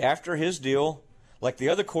we just, after his deal, like the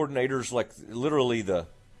other coordinators, like literally the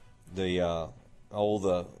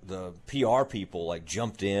PR people, like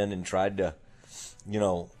jumped in and tried to,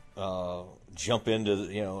 jump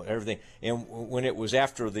into everything. And when it was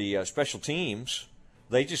after the special teams,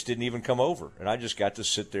 they just didn't even come over, and I just got to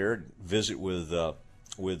sit there and visit with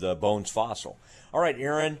Bones Fossil. All right,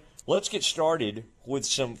 Aaron, let's get started with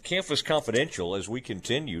some Campus Confidential as we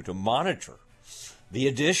continue to monitor the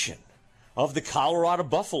addition of the Colorado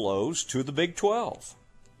Buffaloes to the Big 12.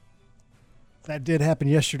 That did happen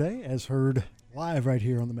yesterday, as heard live right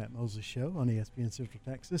here on the Matt Mosley Show on ESPN Central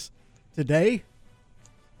Texas. Today,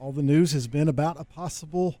 all the news has been about a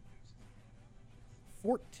possible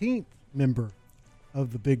 14th member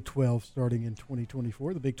of the Big 12 starting in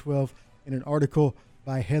 2024. The Big 12, in an article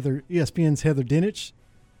by ESPN's Heather Dinich,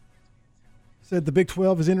 said the Big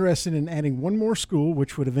 12 is interested in adding one more school,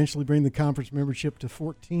 which would eventually bring the conference membership to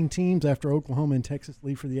 14 teams after Oklahoma and Texas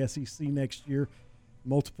leave for the SEC next year.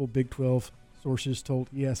 Multiple Big 12 sources told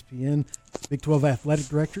ESPN. Big 12 athletic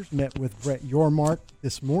directors met with Brett Yormark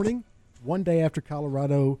this morning, one day after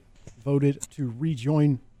Colorado voted to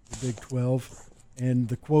rejoin the Big 12. And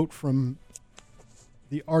the quote from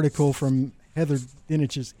the article from Heather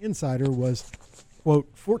Dinich's Insider was, quote,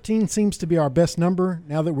 14 seems to be our best number.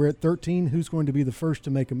 Now that we're at 13, who's going to be the first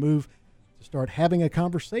to make a move to start having a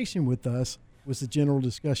conversation with us was the general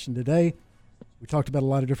discussion today. We talked about a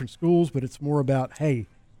lot of different schools, but it's more about, hey,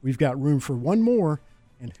 we've got room for one more,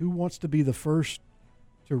 and who wants to be the first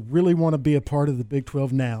to really want to be a part of the Big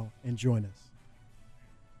 12 now and join us?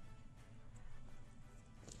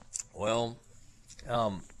 Well,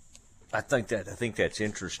 I think that's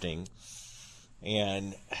interesting,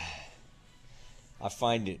 and I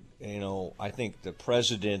find it, I think the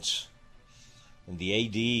presidents and the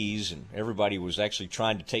ADs and everybody was actually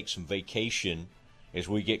trying to take some vacation as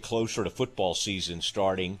we get closer to football season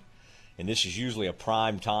starting. And this is usually a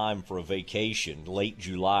prime time for a vacation, late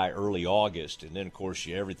July, early August. And then, of course,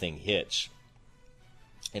 everything hits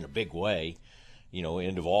in a big way.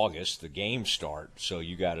 End of August, the games start. So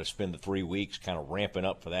you got to spend the 3 weeks kind of ramping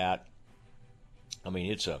up for that. I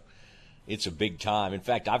mean, it's a big time. In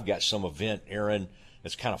fact, I've got some event, Aaron,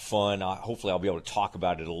 that's kind of fun. Hopefully I'll be able to talk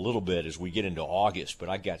about it a little bit as we get into August. But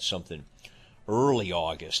I got something early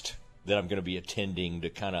August that I'm going to be attending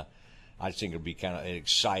to I think it'll be kind of an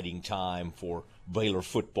exciting time for Baylor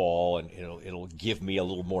football, and it'll give me a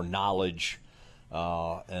little more knowledge,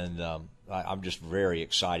 and I'm just very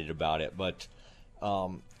excited about it. But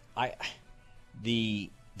the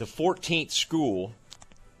 14th school,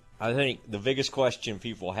 I think the biggest question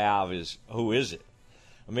people have is, who is it?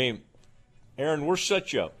 I mean, Aaron, we're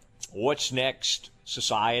such a what's next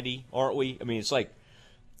society, aren't we? I mean, it's like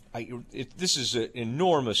this is an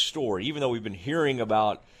enormous story. Even though we've been hearing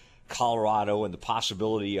about Colorado and the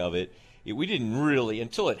possibility of it, we didn't really,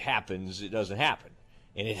 until it happens, it doesn't happen.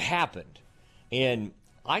 And it happened. And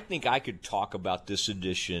I think I could talk about this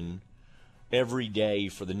edition every day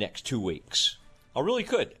for the next 2 weeks. I really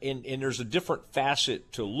could. And there's a different facet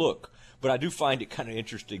to look. But I do find it kind of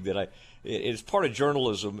interesting that it's part of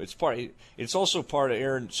journalism. It's also part of,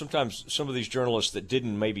 Aaron, sometimes some of these journalists that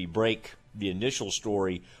didn't maybe break the initial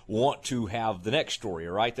story want to have the next story,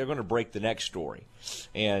 all right? They're going to break the next story.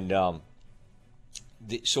 And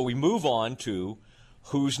so we move on to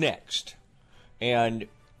who's next. And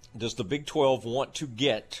does the Big 12 want to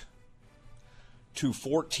get to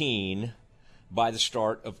 14 by the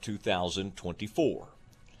start of 2024?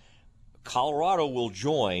 Colorado will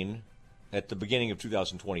join at the beginning of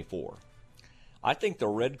 2024. I think the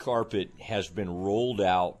red carpet has been rolled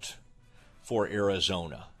out for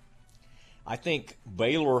Arizona. I think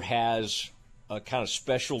Baylor has a kind of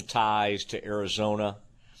special ties to Arizona.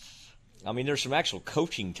 I mean, there's some actual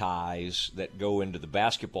coaching ties that go into the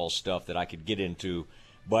basketball stuff that I could get into,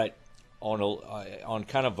 but on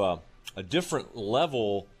kind of a different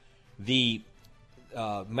level, the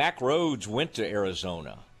Mack Rhodes went to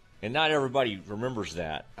Arizona, and not everybody remembers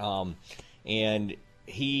that. And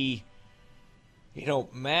he,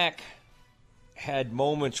 Mack had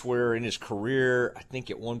moments where in his career, I think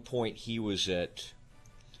at one point he was at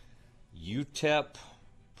UTEP,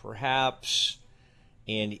 perhaps,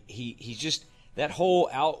 and he just, that whole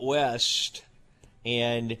out west,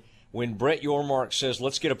 and when Brett Yormark says,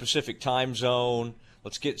 let's get a Pacific time zone,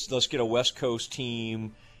 let's get a West Coast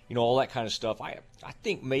team, all that kind of stuff, I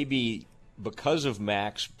think maybe because of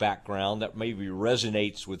Mack's background, that maybe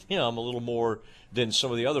resonates with him a little more than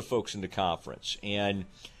some of the other folks in the conference. And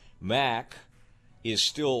Mack is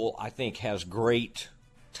still, I think, has great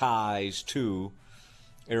ties to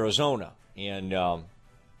Arizona and that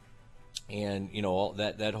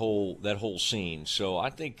whole scene. So I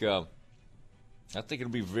think it'll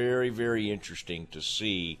be very, very interesting to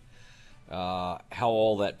see how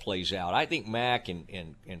all that plays out. I think Mack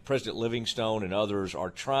and President Livingstone and others are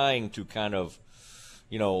trying to kind of,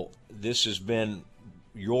 this has been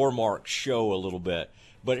Yormark's show a little bit.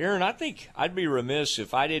 But, Aaron, I think I'd be remiss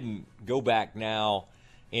if I didn't go back now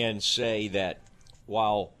and say that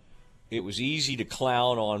while it was easy to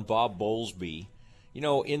clown on Bob Bowlesby,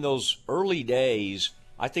 in those early days,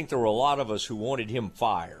 I think there were a lot of us who wanted him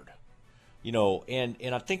fired.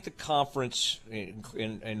 And I think the conference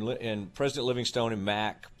and President Livingstone and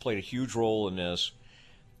Mack played a huge role in this.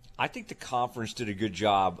 I think the conference did a good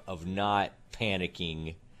job of not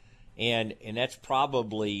panicking, and that's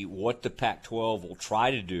probably what the Pac-12 will try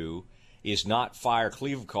to do, is not fire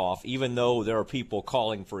Kliavkoff, even though there are people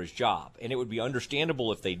calling for his job. And it would be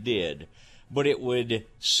understandable if they did, but it would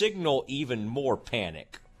signal even more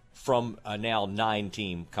panic from a now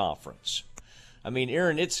 9-team conference. I mean,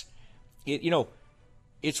 Aaron, it's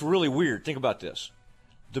really weird. Think about this.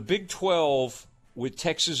 The Big 12, with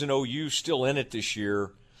Texas and OU still in it this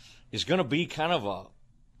year, is going to be kind of a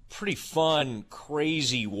pretty fun,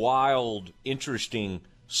 crazy, wild, interesting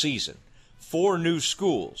season. 4 new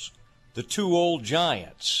schools, the 2 old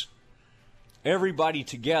giants, everybody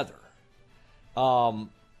together. But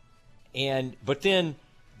then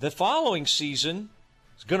the following season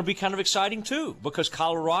is going to be kind of exciting too, because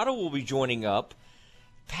Colorado will be joining up.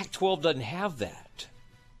 Pac-12 doesn't have that.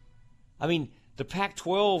 I mean, the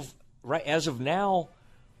Pac-12, right as of now,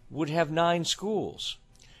 would have 9 schools.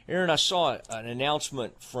 Aaron, I saw an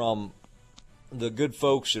announcement from the good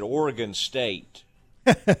folks at Oregon State,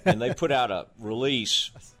 and they put out a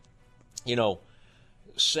release,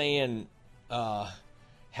 saying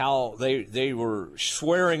how they were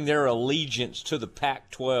swearing their allegiance to the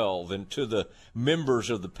Pac-12 and to the members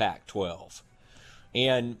of the Pac-12.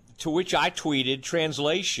 And to which I tweeted,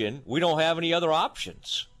 translation, we don't have any other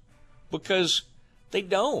options, because they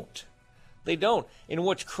don't. They don't. And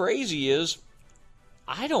what's crazy is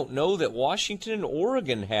I don't know that Washington and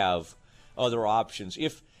Oregon have other options.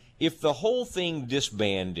 If the whole thing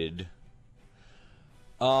disbanded,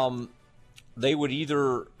 they would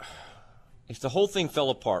either, if the whole thing fell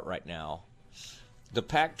apart right now, the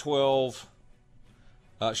Pac-12,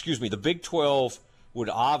 the Big 12 would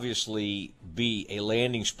obviously be a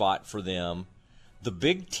landing spot for them. The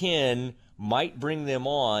Big 10 might bring them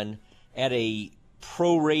on at a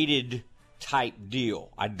prorated type deal.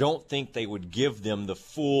 I don't think they would give them the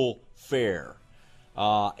full fare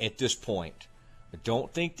at this point. I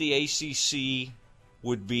don't think the ACC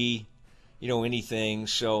would be, anything.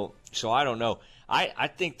 So I don't know. I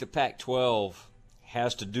think the Pac-12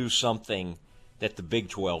 has to do something that the Big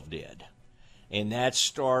 12 did, and that's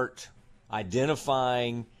start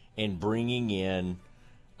identifying and bringing in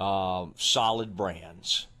solid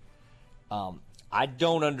brands. I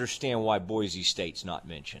don't understand why Boise State's not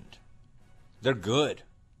mentioned. They're good.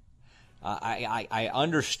 I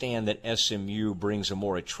understand that SMU brings a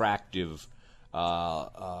more attractive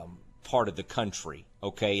part of the country,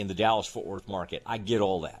 okay, in the Dallas-Fort Worth market. I get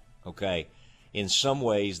all that, okay. In some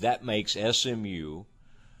ways, that makes SMU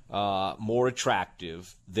more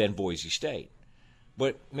attractive than Boise State.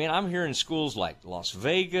 But, man, I'm hearing schools like Las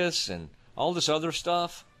Vegas and all this other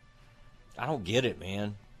stuff. I don't get it,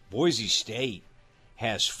 man. Boise State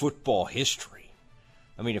has football history.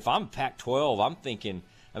 I mean, if I'm Pac-12, I'm thinking,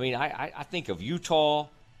 I think of Utah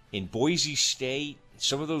and Boise State,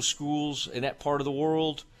 some of those schools in that part of the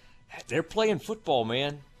world. they're playing football,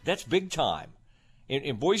 man. That's big time.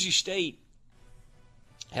 And Boise State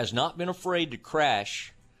has not been afraid to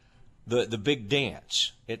crash the big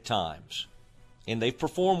dance at times. And they've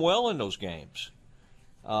performed well in those games.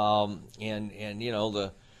 And you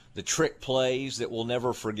know, the trick plays that we'll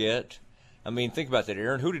never forget. I mean, think about that,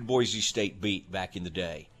 Aaron. Who did Boise State beat back in the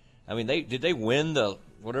day? I mean, did they win the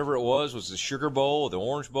whatever it was the Sugar Bowl or the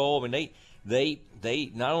Orange Bowl? I mean,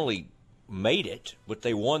 they not only made it, but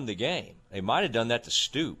they won the game. They might have done that to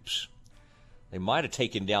Stoops. They might have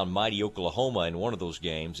taken down mighty Oklahoma in one of those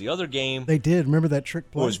games. The other game they did. Remember that trick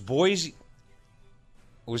play? Was Boise?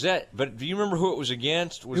 Was that? But do you remember who it was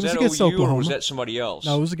against? Was that against OU Oklahoma. or was that somebody else?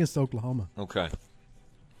 No, it was against Oklahoma. Okay.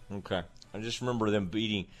 I just remember them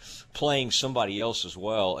playing somebody else as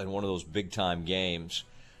well in one of those big time games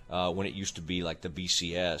when it used to be like the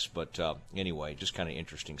BCS. But anyway, just kind of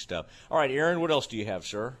interesting stuff. All right, Aaron, what else do you have,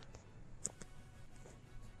 sir?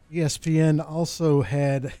 ESPN also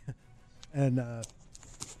had an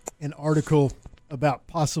article about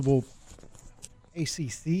possible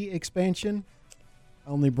ACC expansion. I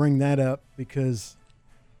only bring that up because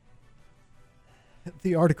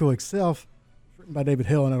the article itself, written by David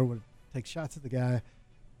Hill, and I don't want to take shots at the guy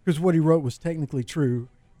because what he wrote was technically true.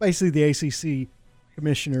 Basically, the ACC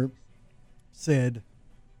commissioner said,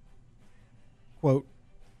 quote,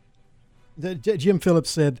 Jim Phillips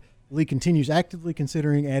said, the league continues actively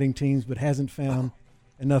considering adding teams but hasn't found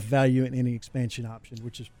enough value in any expansion option,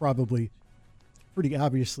 which is probably pretty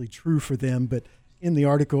obviously true for them. But in the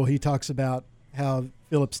article, he talks about how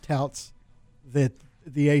Phillips touts that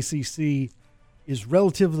the ACC is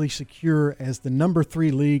relatively secure as the number 3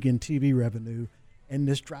 league in TV revenue. And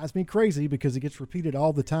this drives me crazy because it gets repeated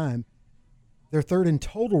all the time. They're third in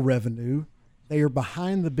total revenue. They are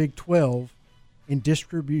behind the Big 12 in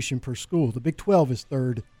distribution per school. The Big 12 is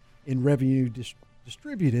third in revenue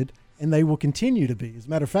distributed, and they will continue to be. As a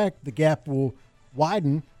matter of fact, the gap will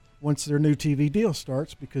widen once their new TV deal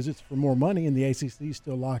starts because it's for more money, and the ACC is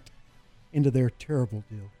still locked into their terrible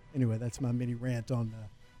deal. Anyway, that's my mini rant on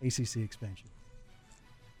ACC expansion.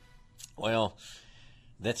 Well,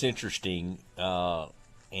 that's interesting,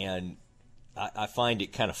 and I find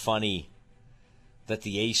it kind of funny that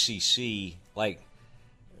the ACC, like,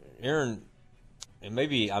 Aaron, and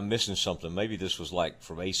maybe I'm missing something. Maybe this was like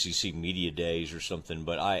from ACC Media Days or something,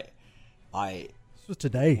 but this was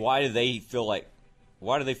today. Why do they feel like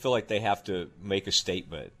they have to make a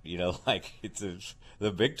statement? You know, like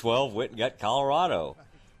the Big 12 went and got Colorado.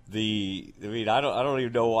 I don't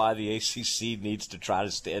even know why the ACC needs to try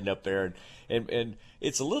to stand up there and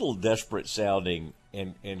it's a little desperate sounding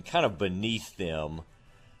and kind of beneath them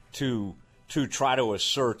to try to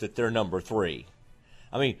assert that they're number 3.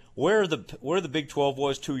 I mean, where the Big 12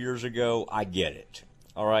 was 2 years ago, I get it.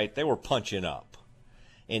 All right, they were punching up,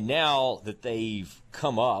 and now that they've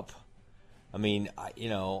come up, I mean, I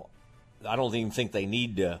don't even think they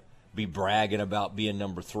need to be bragging about being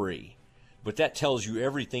number 3. But that tells you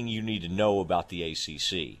everything you need to know about the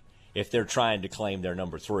ACC if they're trying to claim they're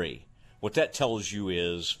number 3. What that tells you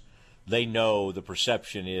is they know the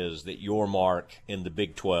perception is that your mark in the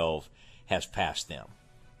Big 12 has passed them.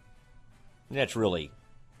 And that's really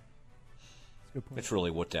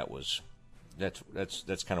what that was.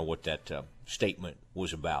 That's kind of what that statement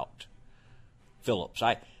was about. Phillips,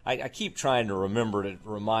 I keep trying to remember to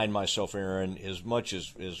remind myself, Aaron, as much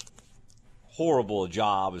as horrible a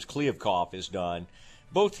job as Kliavkoff has done,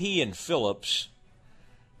 both he and Phillips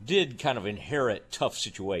did kind of inherit tough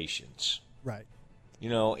situations. Right. You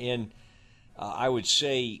know, and I would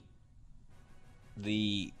say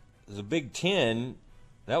the Big Ten,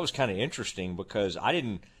 that was kind of interesting because I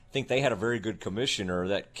didn't think they had a very good commissioner,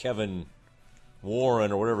 that Kevin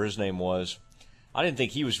Warren or whatever his name was. I didn't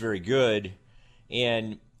think he was very good,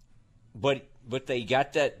 but they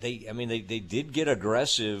got that. They did get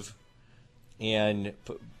aggressive, and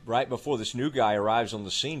right before this new guy arrives on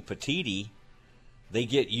the scene, Petiti, they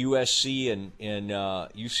get USC and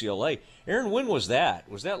UCLA. Aaron, when was that?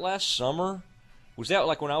 Was that last summer? Was that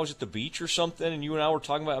like when I was at the beach or something, and you and I were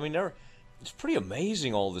talking about? I mean, it's pretty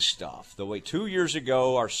amazing, all this stuff. The way 2 years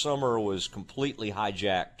ago our summer was completely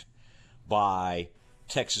hijacked by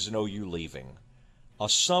Texas and OU leaving. A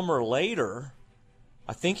summer later,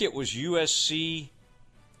 I think it was USC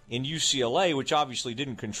and UCLA, which obviously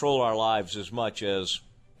didn't control our lives as much as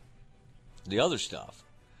the other stuff.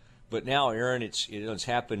 But now, Aaron, it's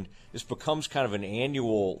happened. This becomes kind of an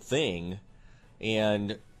annual thing,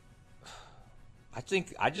 and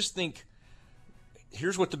I just think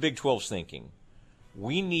here's what the Big 12's thinking.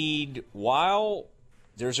 We need, while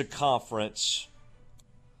there's a conference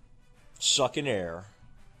sucking air,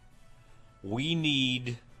 we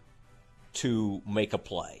need to make a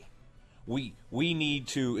play. We need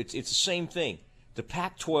to. It's the same thing. The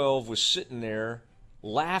Pac-12 was sitting there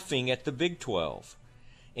laughing at the Big 12.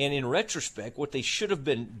 And in retrospect, what they should have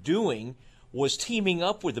been doing was teaming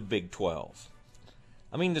up with the Big 12.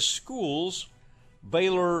 I mean, the schools,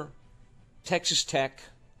 Baylor, Texas Tech,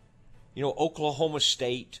 Oklahoma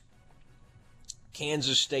State,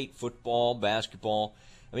 Kansas State football, basketball.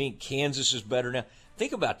 I mean, Kansas is better now.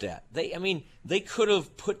 Think about that. They could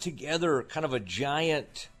have put together kind of a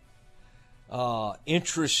giant,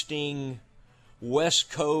 interesting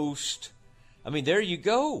West Coast. I mean, there you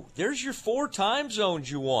go. There's your 4 time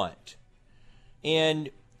zones you want. And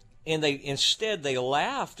instead they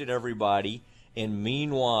laughed at everybody. And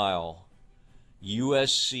meanwhile,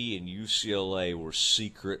 USC and UCLA were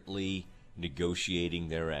secretly negotiating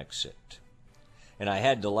their exit. And I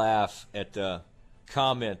had to laugh at the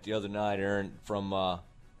comment the other night, Aaron, from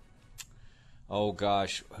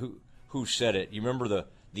who said it? You remember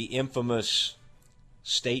the infamous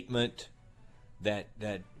statement that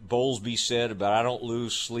Bowlesby said about I don't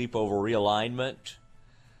lose sleep over realignment?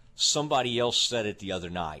 Somebody else said it the other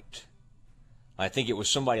night. I think it was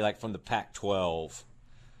somebody like from the Pac-12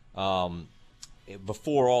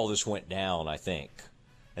 before all this went down, I think.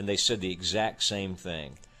 And they said the exact same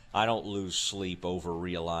thing. I don't lose sleep over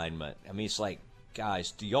realignment. I mean, it's like,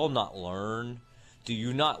 guys, do y'all not learn? Do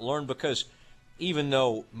you not learn? Because even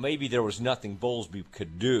though maybe there was nothing Bowlesby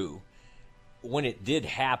could do, when it did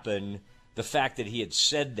happen, the fact that he had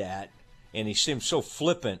said that and he seemed so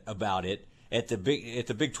flippant about it at the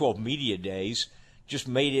Big 12 media days just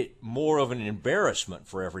made it more of an embarrassment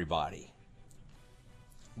for everybody.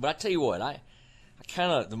 But I tell you what, I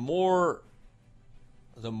kind of the more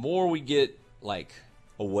we get like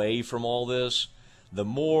away from all this, the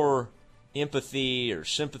more empathy or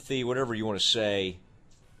sympathy, whatever you want to say,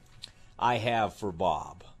 I have for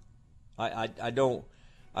Bob. I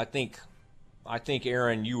think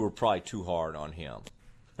Aaron, you were probably too hard on him.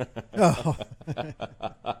 Oh.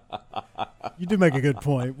 You do make a good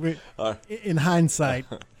point. In hindsight,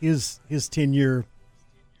 his tenure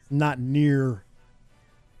not near.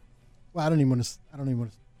 Well, I don't even want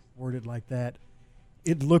to word it like that.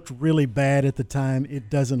 It looked really bad at the time. It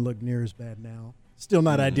doesn't look near as bad now. Still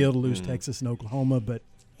not ideal to lose Texas and Oklahoma, but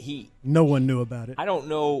no one knew about it. I don't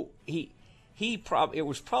know. It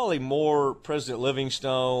was probably more President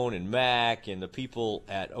Livingstone and Mack and the people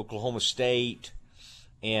at Oklahoma State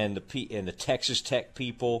and the Texas Tech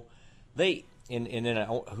people. Who's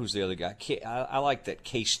the other guy? I like that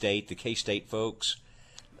K-State, the K-State folks.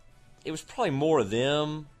 It was probably more of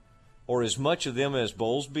them or as much of them as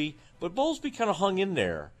Bowlesby, but Bowlesby kind of hung in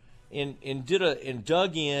there and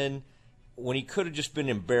dug in when he could have just been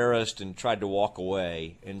embarrassed and tried to walk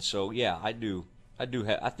away. And so, yeah, I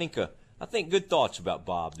think good thoughts about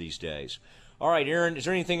Bob these days. All right, Aaron, is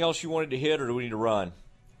there anything else you wanted to hit, or do we need to run?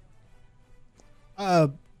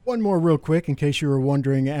 One more real quick, in case you were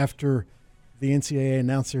wondering, after the NCAA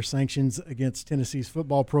announced their sanctions against Tennessee's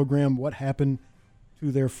football program, what happened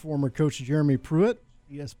to their former coach, Jeremy Pruitt?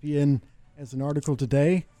 ESPN has an article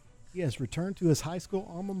today. He has returned to his high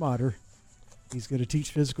school alma mater. He's going to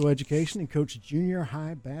teach physical education and coach junior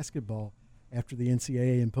high basketball after the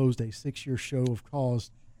NCAA imposed a 6-year show of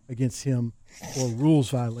cause against him for rules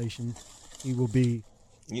violation. He will be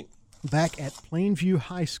back at Plainview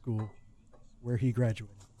High School, where he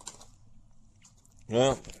graduated.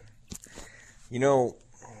 Well, and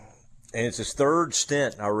it's his 3rd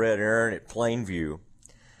stint, I read, Aaron, at Plainview.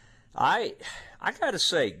 I got to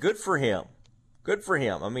say, good for him. Good for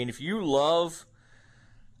him. I mean, if you love,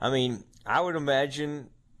 I would imagine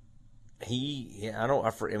he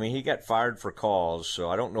got fired for cause, so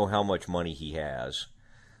I don't know how much money he has.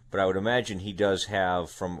 But I would imagine he does have,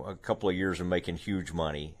 from a couple of years of making huge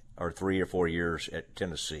money, or 3 or 4 years at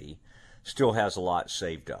Tennessee, still has a lot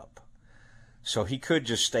saved up. So he could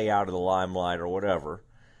just stay out of the limelight or whatever.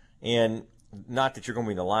 And not that you're going to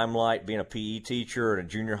be in the limelight being a PE teacher and a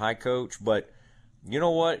junior high coach, but you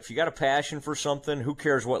know what? If you got a passion for something, who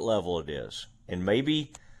cares what level it is? And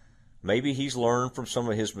maybe he's learned from some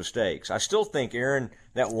of his mistakes. I still think, Aaron,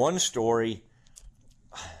 that one story,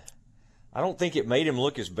 I don't think it made him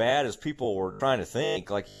look as bad as people were trying to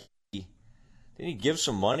think. Like, didn't he give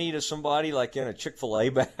some money to somebody, like in a Chick-fil-A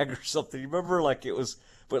bag or something? You remember, like it was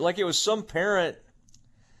some parent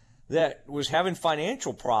that was having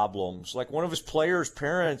financial problems. Like one of his players'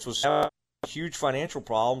 parents was having huge financial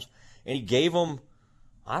problems, and he gave them,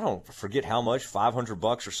 I don't forget how much,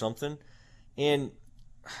 $500 or something. And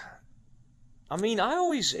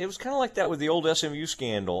it was kind of like that with the old SMU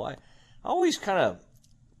scandal. I always kind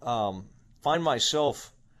of find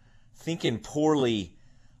myself thinking poorly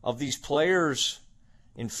of these players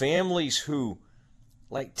and families who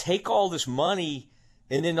like take all this money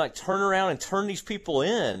and then like turn around and turn these people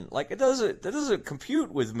in. Like that doesn't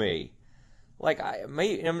compute with me. Like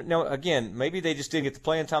maybe they just didn't get the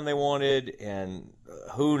playing time they wanted, and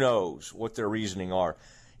who knows what their reasoning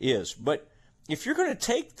is. But if you're going to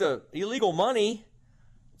take the illegal money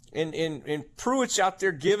and Pruitt's out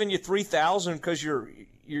there giving you $3,000 because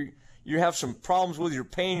you have some problems with your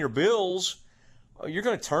paying your bills, you're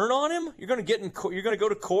going to turn on him? You're going to go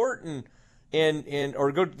to court and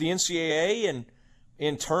or go to the NCAA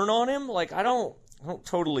and turn on him? Like I don't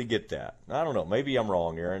totally get that. I don't know. Maybe I'm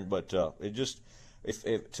wrong, Aaron, but it just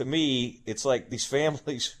to me it's like these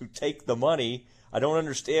families who take the money. I don't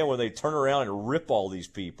understand when they turn around and rip all these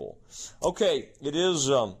people. Okay, it is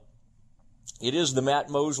the Matt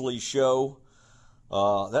Mosley Show.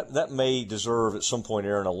 That may deserve at some point,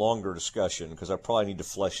 Aaron, a longer discussion because I probably need to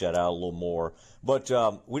flesh that out a little more. But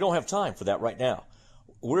we don't have time for that right now.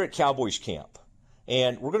 We're at Cowboys camp,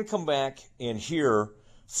 and we're going to come back and hear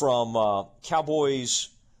from Cowboys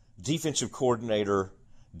defensive coordinator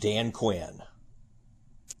Dan Quinn.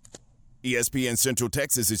 ESPN Central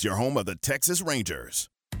Texas is your home of the Texas Rangers.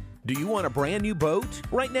 Do you want a brand new boat?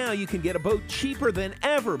 Right now you can get a boat cheaper than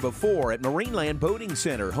ever before at Marineland Boating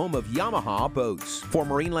Center, home of Yamaha boats. For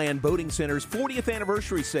Marineland Boating Center's 40th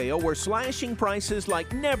anniversary sale, we're slashing prices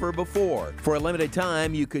like never before. For a limited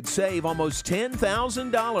time, you could save almost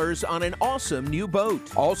 $10,000 on an awesome new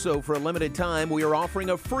boat. Also, for a limited time, we are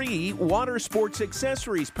offering a free water sports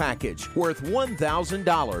accessories package worth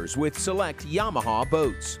 $1,000 with select Yamaha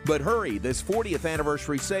boats. But hurry, this 40th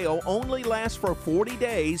anniversary sale only lasts for 40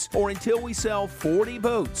 days or until we sell 40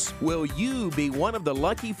 boats. Will you be one of the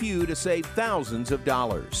lucky few to save thousands of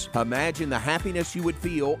dollars? Imagine the happiness you would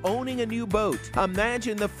feel owning a new boat.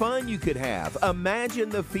 Imagine the fun you could have. Imagine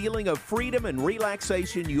the feeling of freedom and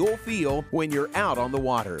relaxation you'll feel when you're out on the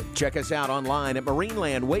water. Check us out online at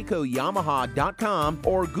marinelandwacoyamaha.com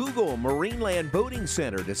or Google Marineland Boating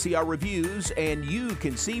Center to see our reviews, and you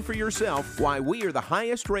can see for yourself why we are the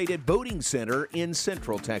highest rated boating center in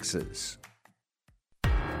Central Texas.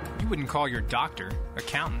 You wouldn't call your doctor,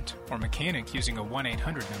 accountant, or mechanic using a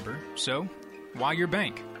 1-800 number, so why your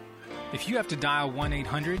bank? If you have to dial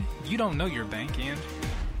 1-800, you don't know your bank and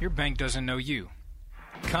your bank doesn't know you.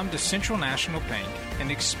 Come to Central National Bank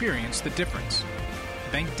and experience the difference.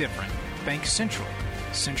 Bank different. Bank Central.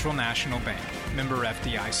 Central National Bank. Member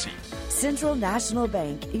FDIC. Central National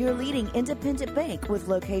Bank, your leading independent bank with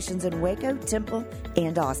locations in Waco, Temple,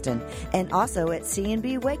 and Austin, and also at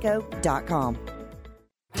cnbwaco.com.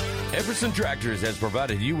 Epperson Tractors has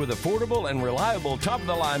provided you with affordable and reliable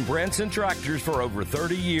top-of-the-line Branson tractors for over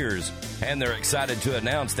 30 years. And they're excited to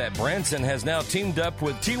announce that Branson has now teamed up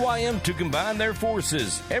with TYM to combine their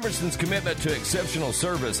forces. Epperson's commitment to exceptional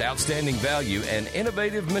service, outstanding value, and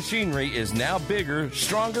innovative machinery is now bigger,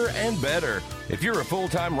 stronger, and better. If you're a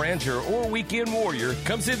full-time rancher or weekend warrior,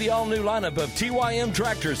 come see the all-new lineup of TYM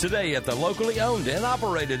tractors today at the locally owned and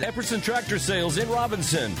operated Epperson Tractor Sales in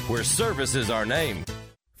Robinson, where service is our name.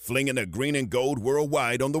 Flinging the green and gold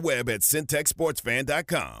worldwide on the web at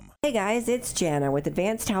CentexSportsFan.com. Hey guys, it's Jana with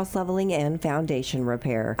Advanced House Leveling and Foundation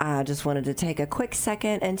Repair. I just wanted to take a quick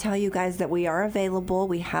second and tell you guys that we are available.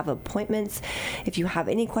 We have appointments. If you have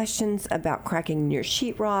any questions about cracking your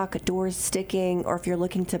sheetrock, doors sticking, or if you're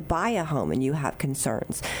looking to buy a home and you have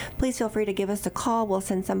concerns, please feel free to give us a call. We'll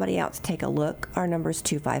send somebody out to take a look. Our number is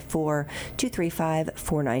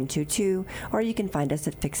 254-235-4922, or you can find us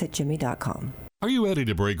at fixitjimmy.com. Are you ready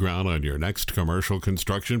to break ground on your next commercial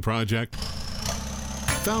construction project?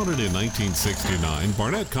 Founded in 1969,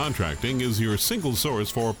 Barnett Contracting is your single source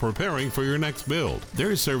for preparing for your next build.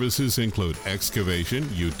 Their services include excavation,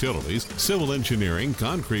 utilities, civil engineering,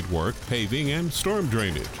 concrete work, paving, and storm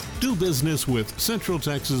drainage. Do business with Central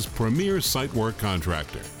Texas' premier site work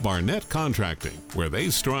contractor, Barnett Contracting, where they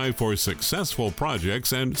strive for successful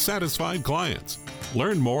projects and satisfied clients.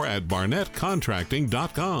 Learn more at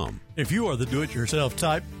barnettcontracting.com. If you are the do-it-yourself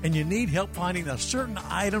type and you need help finding a certain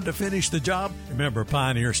item to finish the job, remember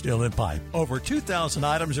Pioneer Steel and Pipe. Over 2,000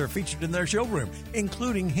 items are featured in their showroom,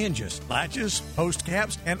 including hinges, latches, post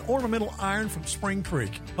caps, and ornamental iron from Spring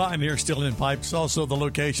Creek. Pioneer Steel and Pipe is also the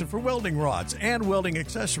location for welding rods and welding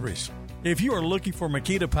accessories. If you are looking for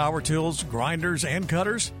Makita power tools, grinders, and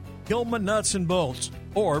cutters, Hillman Nuts and Bolts,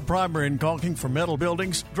 or primer and caulking for metal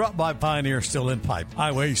buildings, drop by Pioneer Steel and Pipe.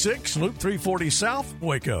 Highway 6, Loop 340 South,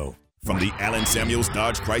 Waco. From the Allen Samuels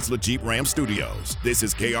Dodge Chrysler Jeep Ram Studios, this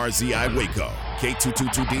is KRZI Waco,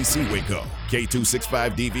 K222DC Waco,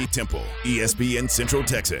 K265DV Temple, ESPN Central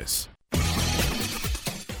Texas.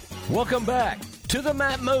 Welcome back to the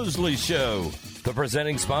Matt Mosley Show. The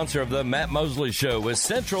presenting sponsor of the Matt Mosley Show is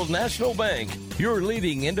Central National Bank, your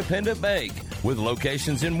leading independent bank, with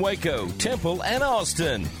locations in Waco, Temple, and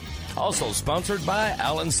Austin. Also sponsored by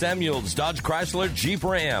Allen Samuels, Dodge Chrysler Jeep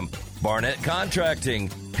Ram, Barnett Contracting,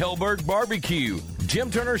 Hellberg Barbecue, Jim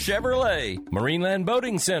Turner Chevrolet, Marineland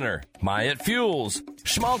Boating Center, Myatt Fuels,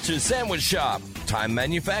 Schmaltz's Sandwich Shop, Time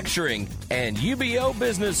Manufacturing, and UBO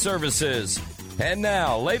Business Services. And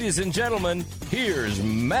now, ladies and gentlemen, here's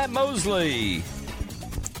Matt Mosley.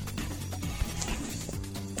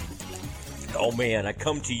 Oh man, I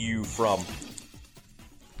come to you from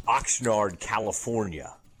Oxnard,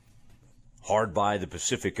 California, hard by the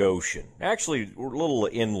Pacific Ocean. Actually, we're a little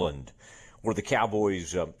inland where the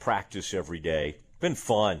Cowboys practice every day. Been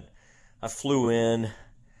fun. I flew in,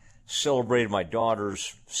 celebrated my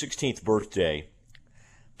daughter's 16th birthday,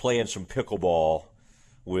 playing some pickleball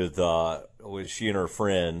with she and her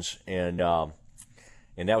friends, and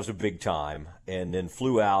that was a big time. And then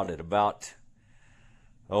flew out at about,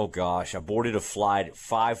 I boarded a flight at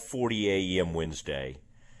 5:40 a.m. Wednesday,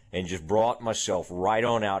 and just brought myself right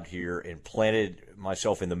on out here and planted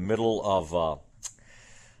myself in the middle of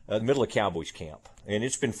Cowboys camp. And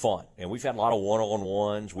it's been fun. And we've had a lot of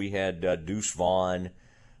one-on-ones. We had Deuce Vaughn.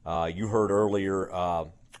 You heard earlier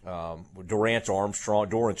Dorrance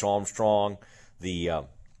Armstrong, the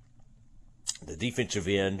defensive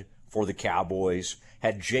end for the Cowboys.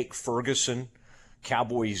 Had Jake Ferguson,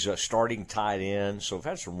 Cowboys starting tight end. So we've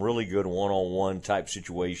had some really good one-on-one type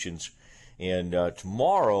situations. And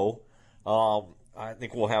tomorrow, I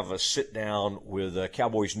think we'll have a sit-down with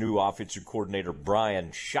Cowboys' new offensive coordinator,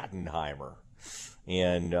 Brian Schottenheimer.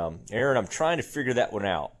 And, Aaron, I'm trying to figure that one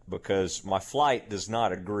out because my flight does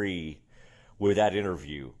not agree with that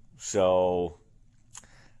interview. So,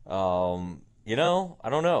 I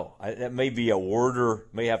don't know. That may be a worder,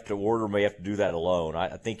 may have to do that alone.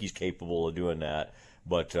 I think he's capable of doing that.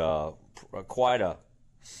 But quite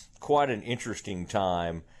an interesting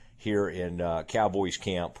time here in Cowboys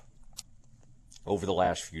camp over the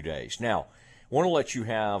last few days. Now, I want to let you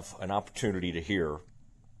have an opportunity to hear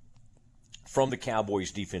from the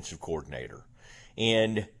Cowboys defensive coordinator.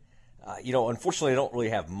 And, unfortunately, I don't really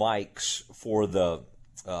have mics for the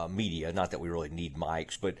media. Not that we really need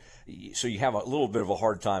mics, but so you have a little bit of a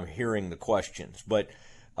hard time hearing the questions. But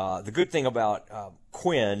the good thing about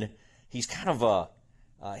Quinn, he's kind of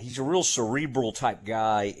he's a real cerebral type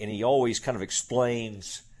guy, and he always kind of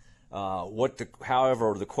explains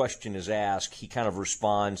however the question is asked, he kind of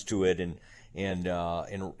responds to it and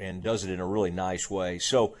does it in a really nice way.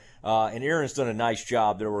 So, and Aaron's done a nice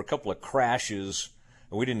job. There were a couple of crashes,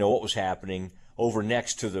 and we didn't know what was happening over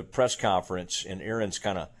next to the press conference, and Aaron's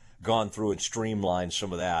kind of gone through and streamlined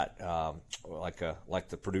some of that, like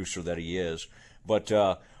the producer that he is. But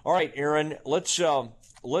all right, Aaron, let's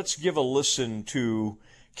give a listen to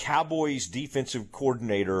Cowboys defensive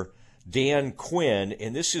coordinator Dan Quinn,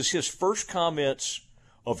 and this is his first comments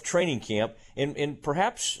of training camp, and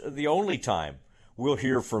perhaps the only time we'll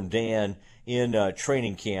hear from Dan in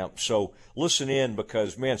training camp. So listen in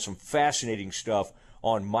because, man, some fascinating stuff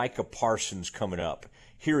on Micah Parsons coming up.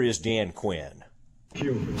 Here is Dan Quinn. We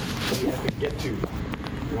have to get to,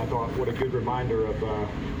 and I thought, what a good reminder of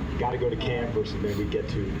got to go to camp versus maybe get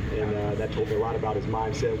to, and that told me a lot about his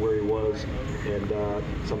mindset, where he was, and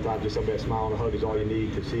sometimes just somebody a smile and a hug is all you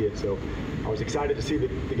need to see it. So I was excited to see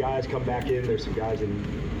the guys come back in. There's some guys in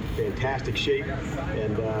fantastic shape,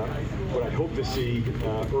 and what I hoped to see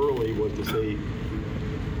early was to see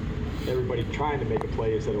everybody trying to make a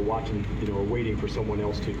play instead of watching, or waiting for someone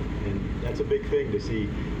else to. And that's a big thing to see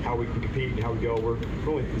how we can compete and how we go. We're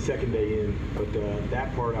only the second day in, but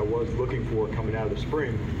that part I was looking for coming out of the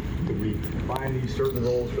spring. Did we find these certain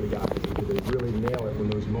roles for the guys? Did they really nail it when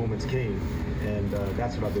those moments came? And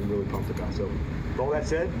that's what I've been really pumped about. So with all that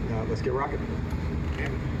said, let's get rocking.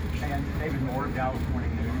 And David Moore, Dallas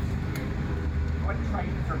Morning News. What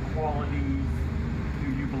traits or qualities do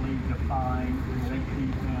you believe define elite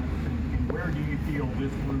defense, and where do you feel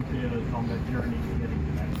this group is on the journey to getting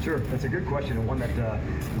to that? Sure, that's a good question, and one that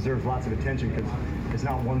deserves lots of attention because it's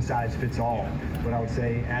not one size fits all. But I would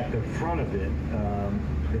say at the front of it,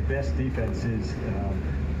 the best defenses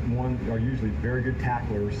are usually very good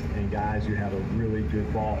tacklers and guys who have a really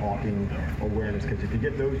good ball hawking awareness. Because if you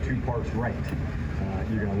get those two parts right,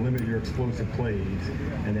 you're going to limit your explosive plays,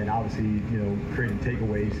 and then obviously, creating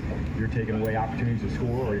takeaways, you're taking away opportunities to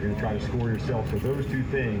score, or you're going to try to score yourself. So those two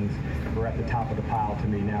things are at the top of the pile to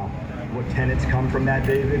me. Now, what tenets come from that,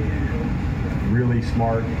 David? really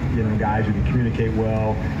smart, guys who can communicate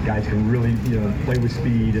well, guys can really, play with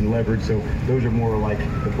speed and leverage. So those are more like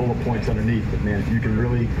the bullet points underneath. But man, if you can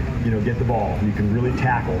really, get the ball, you can really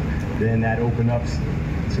tackle, then that opens up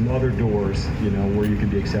some other doors, where you can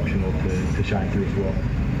be exceptional to shine through as well.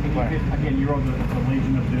 Again, you're on the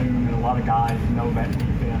Legion of Doom, and a lot of guys know that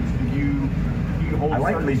defense. Do you hold I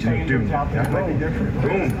like certain Legion of Doom. standards out there? That might be different.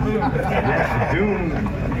 Doom. Yeah, Doom.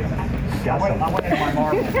 I went in my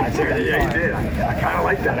marble. Yeah, you did. I kind of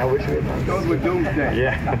like that. I wish we had goes with Doomsday.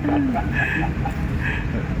 Yeah.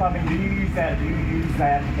 I mean, do you use that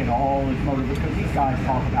in all as motive? Because these guys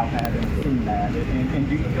talk about that and see that. And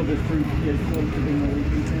do you feel this group is close to being a league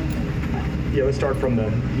defense? Yeah, let's start from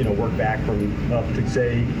the, work back from up to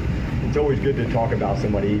say, it's always good to talk about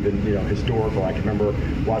somebody even, historical. I can remember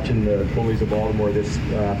watching the Bullies of Baltimore this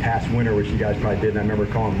past winter, which you guys probably did, and I remember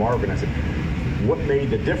calling Marvin. I said, what made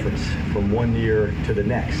the difference from one year to the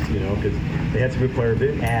next? Because they had some good players. They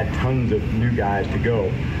didn't add tons of new guys to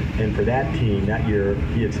go. And for that team that year,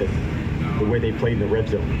 he had said the way they played in the red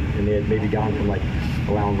zone, and they had maybe gone from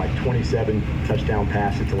allowing 27 touchdown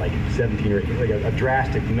passes to 17 or 8, a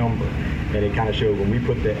drastic number. And it kind of showed when we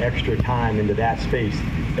put the extra time into that space,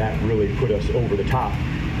 that really put us over the top.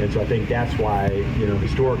 And so I think that's why,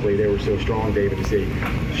 historically they were so strong, David, to say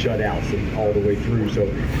shutouts and all the way through. So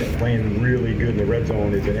playing really good in the red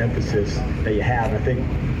zone is an emphasis that you have. And I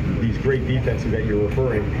think these great defenses that you're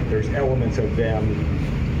referring, there's elements of them.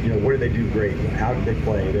 What did they do great? How did they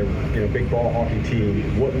play? They're, big ball hawking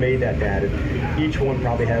team. What made that bad? And each one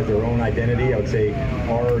probably has their own identity. I would say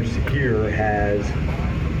ours here has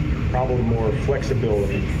probably more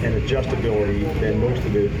flexibility and adjustability than most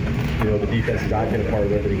of the, the defenses I've been a part of,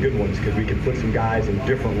 the good ones, because we can put some guys in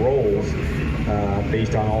different roles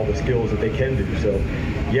based on all the skills that they can do. So,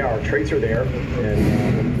 yeah, our traits are there,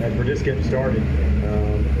 and as we're just getting started,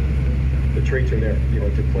 the traits are there,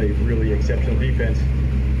 to play really exceptional defense,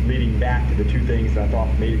 leading back to the two things that I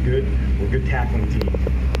thought made it good. We're a good tackling team,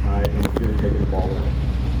 and we're good at taking the ball away.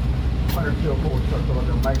 Michael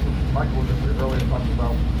was just earlier talking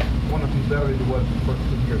about one of the better he was in the first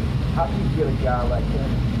 2 years. How do you get a guy like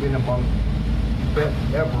him been among best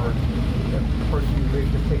ever the first few years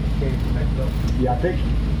to take the game to the next level? Yeah, I think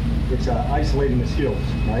it's isolating the skills,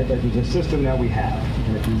 right? Like there's a system that we have,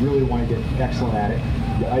 and if you really want to get excellent at it,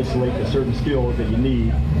 you isolate the certain skills that you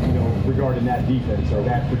need, regarding that defense or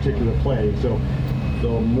that particular play. So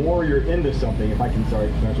the more you're into something, if I can, we're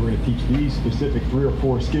going to teach these specific 3 or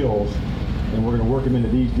 4 skills, and we're going to work them into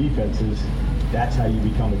these defenses, that's how you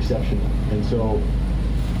become exceptional. And so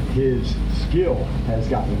his skill has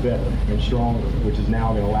gotten better and stronger, which is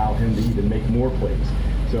now going to allow him to even make more plays.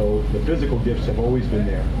 So the physical gifts have always been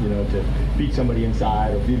there, to beat somebody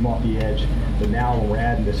inside or beat them off the edge. But now when we're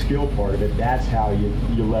adding the skill part of it, that's how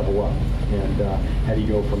you level up. And how do you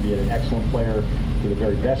go from being an excellent player to the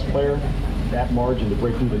very best player? That margin to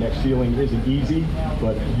break through the next ceiling isn't easy,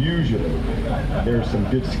 but usually there's some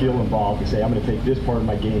good skill involved to say, I'm going to take this part of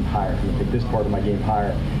my game higher. I'm going to take this part of my game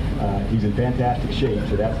higher. He's in fantastic shape,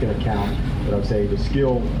 so that's going to count. But I would say the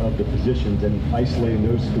skill of the positions and isolating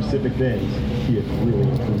those specific things, he has really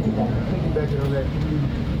improved upon. Thinking back on that,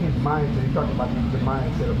 his mindset, he talked about the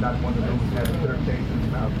mindset of not wanting to lose, having better cases.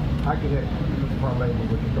 How can that parlay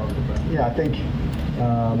with what you talked about? Yeah, I think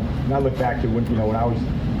when I look back to when I was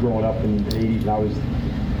growing up in the 80s, and I was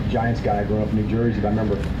a Giants guy growing up in New Jersey, but I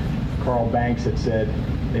remember Carl Banks had said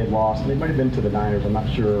they had lost, they might have been to the Niners, I'm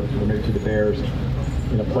not sure, or maybe to the Bears,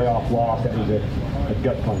 in a playoff loss. That was a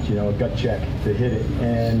gut punch, a gut check to hit it.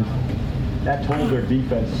 And that told their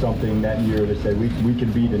defense something that year to say, we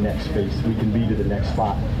can be the next space, we can be to the next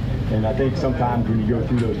spot. And I think sometimes when you go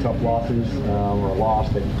through those tough losses or a loss,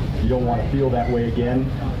 that you don't want to feel that way again.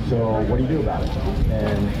 So what do you do about it?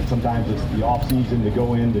 And sometimes it's the off season to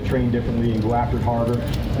go in, to train differently and go after it harder.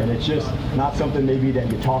 And it's just not something maybe that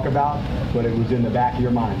you talk about, but it was in the back of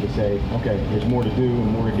your mind to say, okay, there's more to do and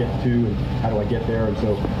more to get to, and how do I get there? And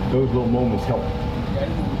so those little moments help.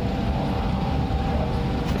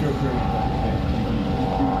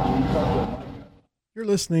 You're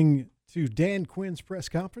listening to Dan Quinn's press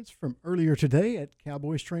conference from earlier today at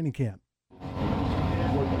Cowboys training camp.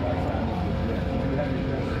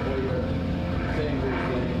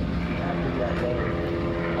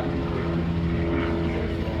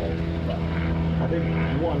 I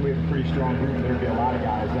think, one, we have a pretty strong group, and there'd be a lot of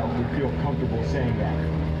guys that would feel comfortable saying that.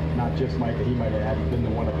 Not just Mike, that he might have been the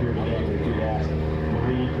one up here today, but if you'd ask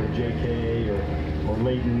Malik or JK or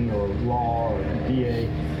Leighton or Law or DA,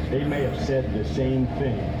 they may have said the same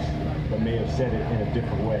things, but may have said it in a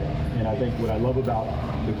different way. And I think what I love about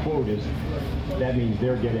the quote is that means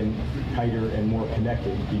they're getting tighter and more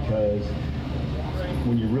connected, because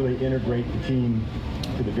when you really integrate the team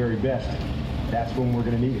to the very best, that's when we're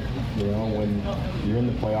going to need it. You know, when you're in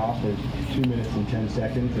the playoffs, there's 2 minutes and 10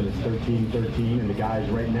 seconds, and it's 13-13, and the guys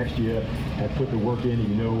right next to you have put the work in, and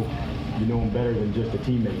you know them better than just a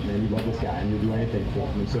teammate. Man, you love this guy, and you'll do anything for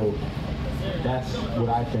him. And so that's what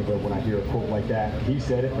I think of when I hear a quote like that. He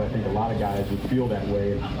said it, but I think a lot of guys would feel that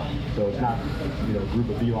way. And so it's not, you know, a group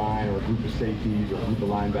of D-line or a group of safeties or a group of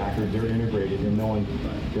linebackers. They're integrated and knowing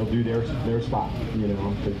they'll do their spot, you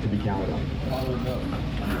know, to be counted on.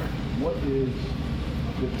 What is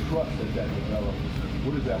the trust that develops?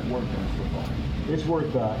 What does that work in football? It's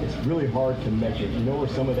it's really hard to measure. You know where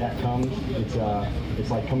some of that comes? It's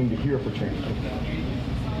like coming to here for training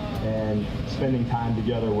and spending time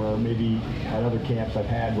together, where maybe at other camps I've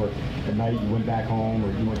had where at night you went back home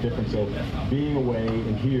or you went different. So being away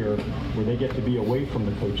and here where they get to be away from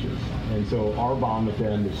the coaches. And so our bond with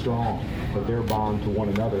them is strong, but their bond to one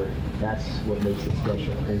another, that's what makes it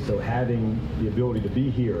special. And so having the ability to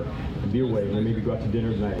be here and be away, and then maybe go out to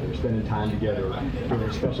dinner tonight or spending time together during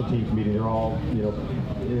a special teams meeting, they're all, you know,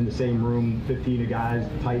 in the same room, 15 guys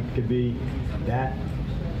tight could be, that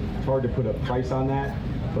it's hard to put a price on that.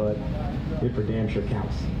 But it for damn sure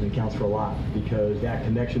counts. And it counts for a lot, because that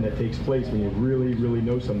connection that takes place when you really, really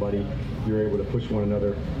know somebody, you're able to push one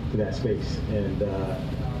another to that space. And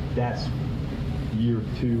that's year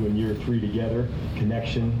 2 and year 3 together.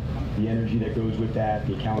 Connection, the energy that goes with that,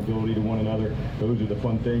 the accountability to one another. Those are the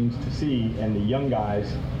fun things to see. And the young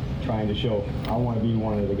guys trying to show, I want to be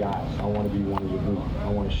one of the guys. I want to be one of the group. I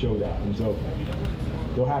want to show that. And so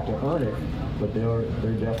they'll have to earn it, but they're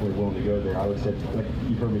definitely willing to go there. I would say, like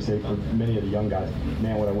you've heard me say, for many of the young guys,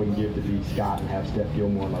 man, what I wouldn't give to be Scott and have Steph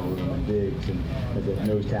Gilmore in my room, and Diggs, and as a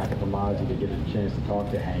nose tackle for Mozzie to get a chance to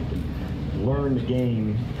talk to Hank and learn the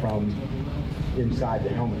game from inside the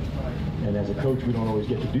helmet. And as a coach, we don't always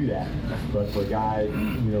get to do that. But for a guy,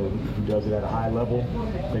 you know, who does it at a high level,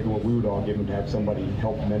 think of what we would all give him to have somebody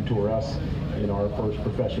help mentor us in our first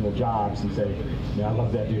professional jobs and say, man, I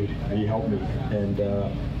love that dude. He helped me. And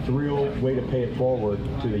it's a real way to pay it forward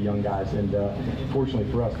to the young guys. And fortunately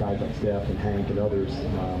for us, guys like Steph and Hank and others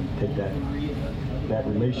take that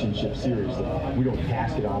relationship seriously. We don't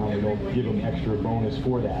task it on them. We don't give them extra bonus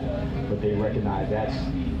for that. But they recognize that's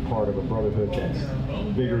part of a brotherhood that's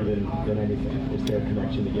bigger than anything. It's their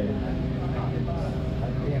connection together.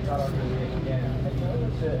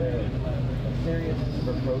 Serious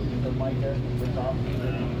approach from Micah with Tom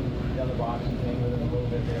down the boxing thing with him a little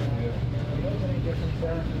bit there. Do you notice any difference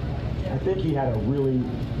there? I think he had a really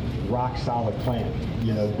rock solid plan,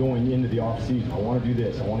 you know, going into the off season. I want to do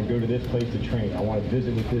this. I want to go to this place to train. I want to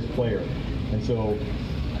visit with this player. And so,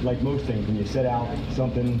 like most things, when you set out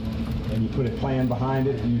something and you put a plan behind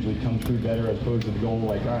it, it usually comes through better as opposed to the goal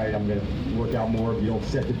like, all right, I'm going to work out more. If you don't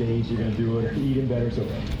set the days you're going to do it, or eating better. So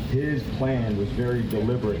his plan was very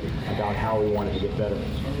deliberate about how he wanted to get better.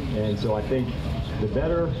 And so I think the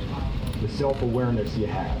better the self-awareness you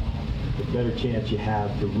have, the better chance you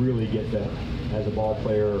have to really get better as a ball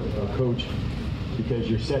player or coach, because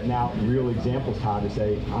you're setting out real examples, Todd, to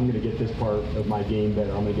say, I'm going to get this part of my game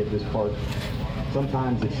better. I'm going to get this part.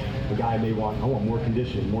 Sometimes it's the guy may want, I want more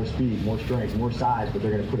conditioning, more speed, more strength, more size, but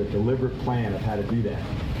they're going to put a deliberate plan of how to do that.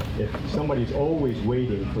 If somebody's always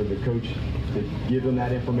waiting for the coach to give them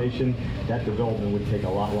that information, that development would take a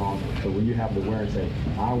lot longer. So when you have the awareness, say,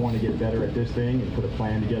 I want to get better at this thing, and put a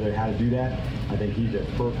plan together how to do that, I think he's a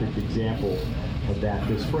perfect example of that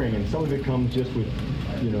this spring. And some of it comes just with,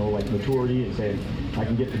 you know, like maturity and saying, I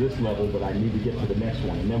can get to this level, but I need to get to the next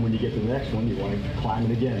one. And then when you get to the next one, you want to climb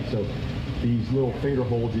it again. So these little finger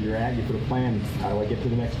holds that you're at, you put a plan, how do I get to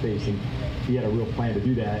the next space? And he had a real plan to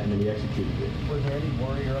do that, and then he executed it. Was there any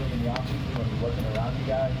worry early in the offseason when you're working around you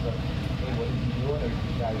guys? Like, hey, what is he doing? Or did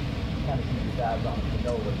you guys kind of keep your tabs on him to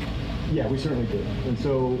know that? Yeah, we certainly did. And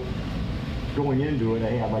so going into it,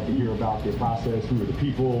 hey, I'd like to hear about the process, who are the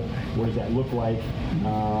people, what does that look like,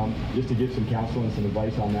 just to give some counsel and some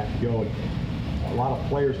advice on that to go. And a lot of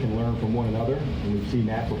players can learn from one another, and we've seen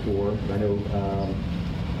that before. I know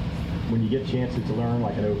when you get chances to learn,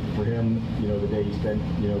 like I know for him, you know, the day he spent,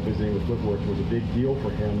 you know, visiting with Footwork was a big deal for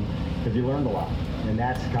him because he learned a lot. And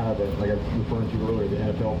that's kind of, like I was referring to earlier, the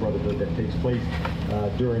NFL brotherhood that takes place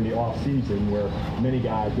during the off season, where many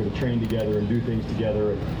guys go to train together and do things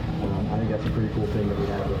together. And I think that's a pretty cool thing that we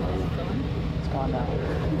have in our league. It's gone now.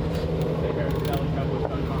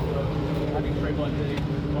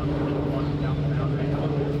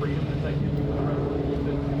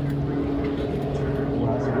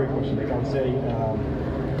 Well, that's a great question, Nick. I would say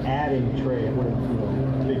adding Trey, what a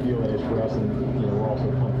big deal that is for us, and you know, we're also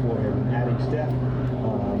pumped for him. Adding Steph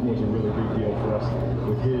was a really big deal for us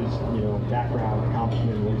with his, you know, background,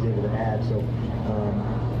 accomplishment, and what he's able to add. So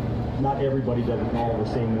not everybody does it all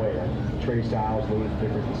the same way. Trade styles, a little bit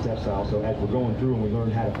different than Steph style. So as we're going through and we learn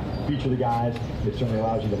how to feature the guys, it certainly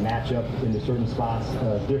allows you to match up into certain spots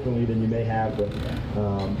differently than you may have. But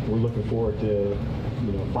we're looking forward to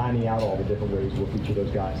finding out all the different ways we'll feature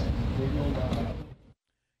those guys.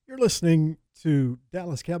 You're listening to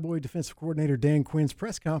Dallas Cowboy defensive coordinator Dan Quinn's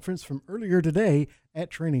press conference from earlier today at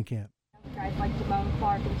training camp. Guys like Damone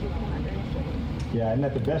Clark and Yeah, and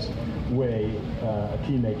that's the best way a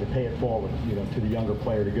teammate to pay it forward, to the younger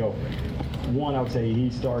player to go. One, I would say he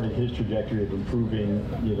started his trajectory of improving,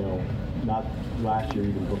 not last year,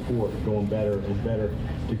 even before, going better and better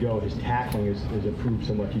to go. His tackling has improved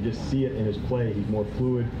so much. You just see it in his play. He's more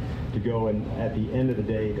fluid to go, and at the end of the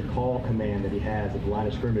day, the call command that he has at the line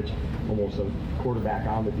of scrimmage, almost a quarterback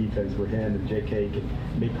on the defense for him, and JK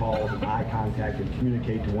can make calls and eye contact and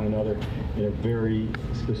communicate to one another in a very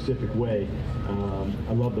specific way.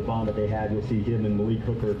 I love the bond that they had. You'll see him and Malik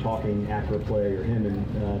Hooker talking after a play, or him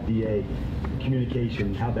and DA,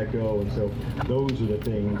 communication, how'd that go? And so those are the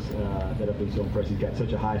things that have been so impressive. He's got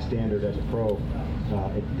such a high standard as a pro.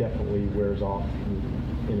 It definitely wears off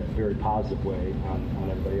in a very positive way on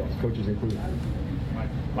everybody else, coaches included.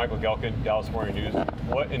 Michael Gelkin, Dallas Morning News.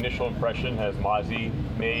 What initial impression has Mozzie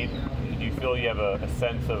made? Do you feel you have a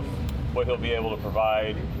sense of what he'll be able to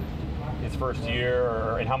provide his first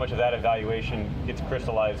year, and how much of that evaluation gets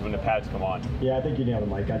crystallized when the pads come on? Yeah, I think you nailed it,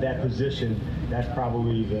 Mike. At that position, that's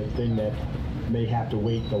probably the thing that may have to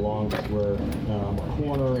wait the longest, where a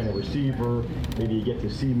corner and a receiver, maybe you get to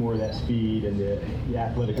see more of that speed and the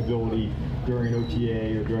athletic ability during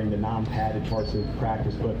OTA or during the non-padded parts of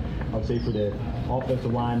practice. But I would say for the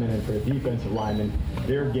offensive linemen and for the defensive linemen,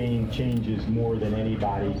 their game changes more than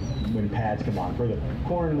anybody when pads come on. For the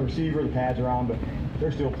corner and the receiver, the pads are on, but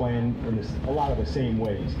they're still playing in a lot of the same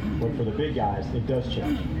ways. But for the big guys, it does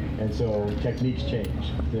change. And so techniques change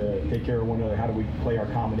to take care of one another. How do we play our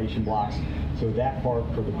combination blocks? So that part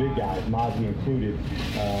for the big guys, Mozzie included,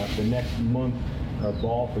 the next month of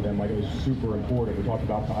ball for them, like, it was super important. We talked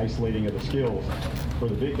about the isolating of the skills. For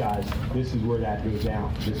the big guys, this is where that goes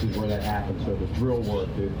down. This is where that happens. So the drill work,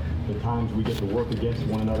 the times we get to work against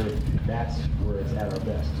one another, that's where it's at our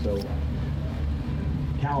best. So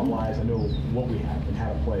talent-wise, I know what we have and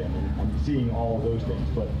how to play them. And I'm seeing all of those things.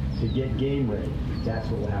 But to get game ready, that's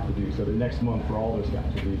what we'll have to do. So the next month for all those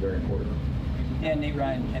guys will be very important. Yeah, Nate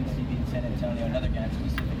Ryan, MCB in San Antonio, another guy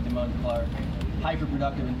specific, Damone Clark.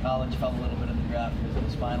 Hyper-productive in college, felt a little bit in the draft because of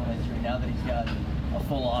his spinal injury. Now that he's got a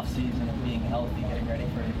full off-season of being healthy, getting ready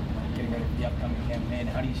for the upcoming campaign,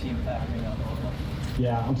 how do you see him factoring on football?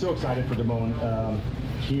 Yeah, I'm so excited for Damone.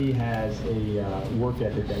 He has a work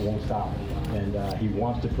ethic that won't stop, and he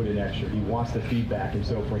wants to put in extra. He wants the feedback, and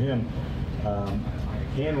so for him,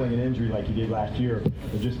 handling an injury like he did last year,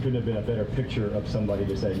 it just couldn't have been a better picture of somebody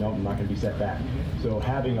to say, no, I'm not going to be set back. So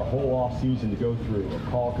having a whole off season to go through, a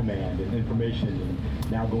call command and information,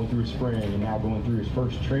 and now going through spring, and now going through his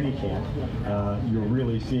first training camp, you're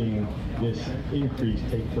really seeing this increase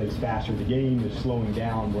take place faster. The game is slowing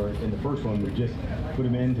down, where in the first one we just put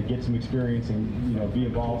him in to get some experience and be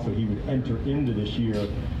involved, so he would enter into this year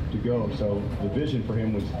to go. So the vision for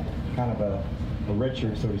him was kind of a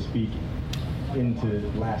redshirt, so to speak, into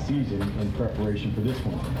last season in preparation for this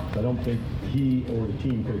one. So I don't think he or the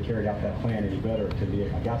team could have carried out that plan any better. To be,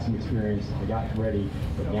 I got some experience, I got ready,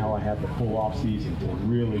 but now I have the full off season to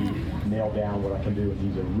really nail down what I can do. And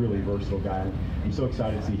he's a really versatile guy. I'm so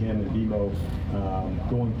excited to see him and Demo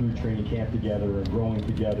going through training camp together and growing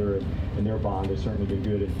together, and their bond has certainly been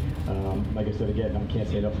good. And like I said again, I can't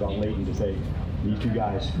say enough about Leighton to say, these two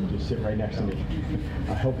guys just sit right next to me.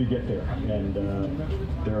 I help you get there, and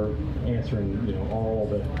they're answering, all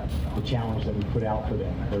the challenge that we put out for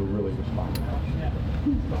them. They're really responding.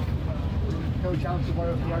 Coach Alex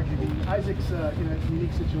Zavarro of the RGB. Isaac's in a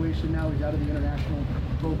unique situation now. He's out of the international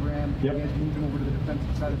program. Yep. He has moved him over to the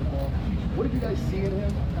defensive side of the ball. What did you guys see in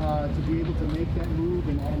him to be able to make that move,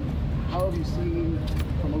 and how have you seen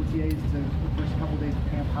from OTAs to the first couple of days of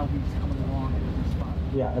camp how he's coming along in this spot?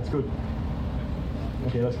 Yeah, that's good.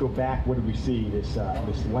 Okay, let's go back. What did we see? This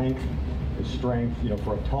length, this strength.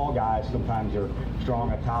 For a tall guy, sometimes they're strong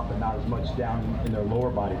at top, but not as much down in their lower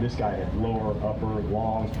body. This guy had lower, upper,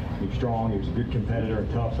 long. He was strong. He was a good competitor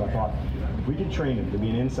and tough. So I thought, if we could train him to be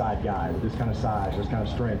an inside guy with this kind of size, this kind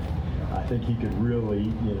of strength, I think he could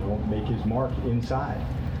really, make his mark inside.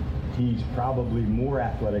 He's probably more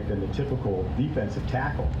athletic than the typical defensive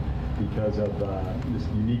tackle because of this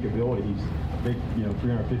unique ability. He's big,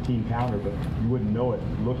 315 pounder, but you wouldn't know it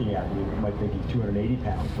looking at him. You might think he's 280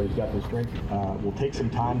 pounds, but he's got the strength. Will take some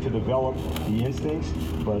time to develop the instincts,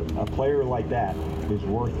 but a player like that is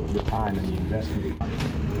worth the time and the investment.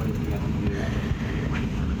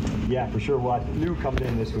 Yeah, for sure. Well, I knew coming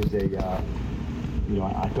in this was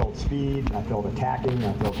I felt speed, I felt attacking,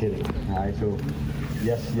 I felt hitting. All right, so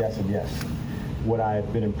yes, and yes. What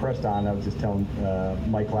I've been impressed on, I was just telling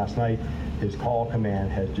Mike last night, his call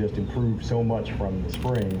command has just improved so much from the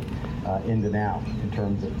spring into now in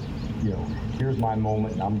terms of, here's my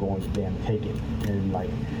moment and I'm going to damn take it. And like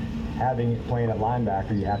playing at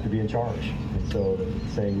linebacker, you have to be in charge. And so the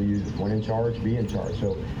saying we use is when in charge, be in charge.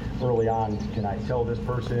 So early on, can I tell this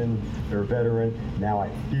person they're a veteran? Now I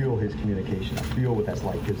feel his communication. I feel what that's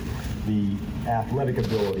like, because the athletic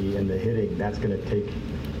ability and the hitting, that's going to take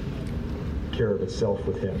care of itself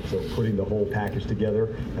with him. So putting the whole package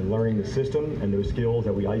together and learning the system and those skills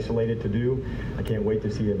that we isolated to do, I can't wait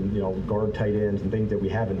to see him, guard tight ends and things that we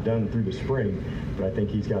haven't done through the spring. But I think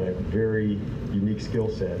he's got a very unique skill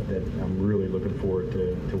set that I'm really looking forward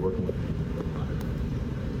to working with.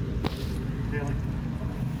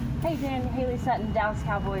 Hey Dan, Haley Sutton,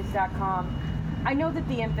 DallasCowboys.com. I know that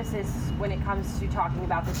the emphasis when it comes to talking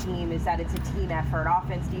about the team is that it's a team effort,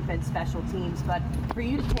 offense, defense, special teams, but for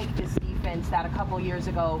you to take this defense that a couple years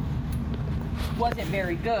ago wasn't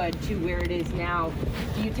very good to where it is now,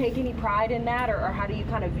 do you take any pride in that, or how do you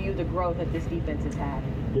kind of view the growth that this defense has had?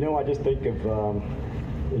 I just think of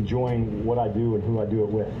enjoying what I do and who I do it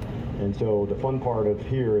with. And so the fun part of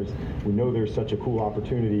here is we know there's such a cool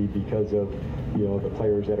opportunity because of the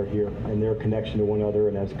players that are here and their connection to one another.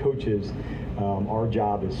 And as coaches, our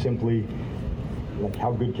job is simply like,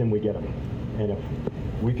 how good can we get them? And if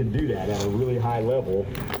we can do that at a really high level,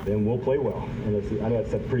 then we'll play well. And I know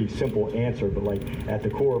it's a pretty simple answer, but like at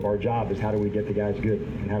the core of our job is how do we get the guys good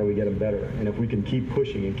and how do we get them better? And if we can keep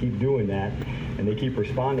pushing and keep doing that, and they keep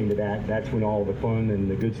responding to that, that's when all the fun and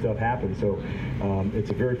the good stuff happens. So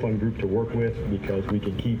it's a very fun group to work with because we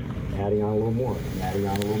can keep adding on a little more and adding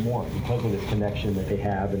on a little more because of this connection that they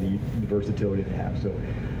have and the versatility they have. So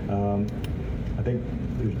I think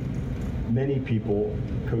there's many people,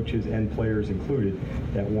 coaches and players included,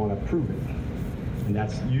 that want to prove it. And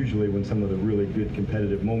that's usually when some of the really good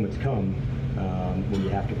competitive moments come, when you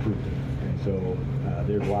have to prove it. And so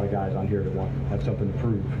there's a lot of guys on here that want to have something to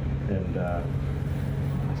prove, and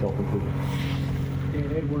myself included.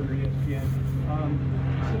 Dan Edward, ESPN.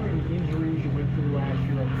 Considering the injuries you went through last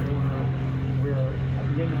year at corner, where at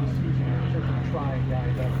the end of the season you're essentially trying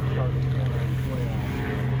guys out to start the corner and playoffs,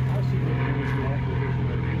 how significant is the acquisition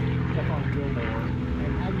of Stephon Gilmore,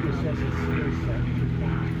 and how do you assess his skill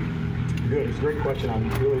set? Good. It's a great question on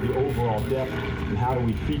really the overall depth and how do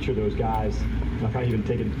we feature those guys. And I'll kind of even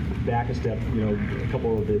take it back a step. A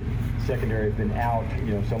couple of the secondary have been out.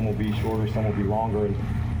 Some will be shorter, some will be longer,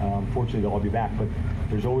 and fortunately they'll all be back. But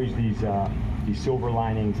there's always these silver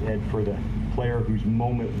linings, Ed, for the player whose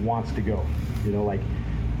moment wants to go. Like,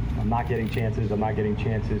 I'm not getting chances.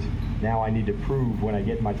 Now I need to prove when I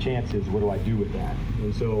get my chances, what do I do with that?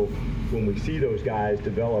 And so when we see those guys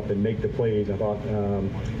develop and make the plays, I thought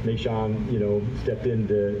Mayshawn, stepped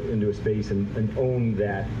into a space and owned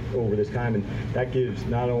that over this time. And that gives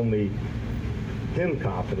not only him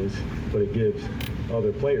confidence, but it gives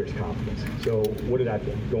other players confidence. So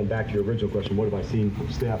going back to your original question, what have I seen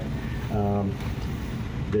from Steph?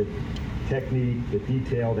 The technique, the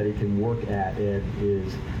detail that he can work at, Ed,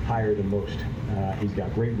 is higher than most. He's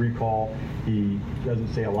got great recall. He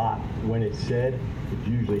doesn't say a lot. When it's said, it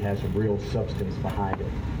usually has some real substance behind it.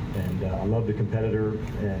 And I love the competitor,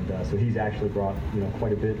 and so he's actually brought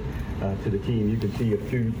quite a bit to the team. You can see a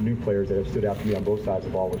few new players that have stood out to me on both sides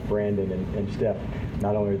of the ball was Brandon and Steph.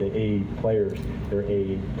 Not only are they A players, they're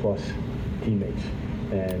A+ teammates,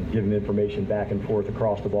 and giving information back and forth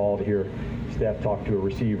across the ball to hear Steph talk to a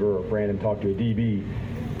receiver or Brandon talk to a DB.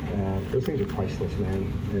 Those things are priceless,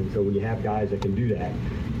 man. And so when you have guys that can do that,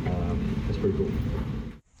 that's pretty cool.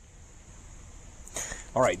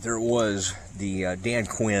 All right, there was the Dan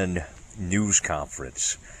Quinn news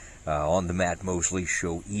conference on the Matt Mosley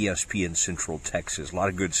Show, ESPN Central Texas. A lot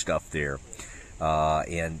of good stuff there,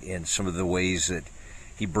 and some of the ways that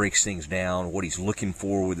he breaks things down, what he's looking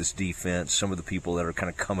for with his defense, some of the people that are kind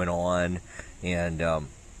of coming on, and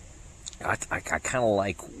I kind of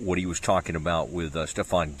like what he was talking about with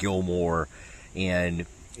Stephon Gilmore and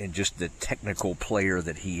just the technical player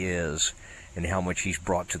that he is and how much he's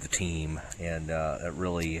brought to the team. And that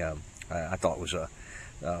really, I thought was a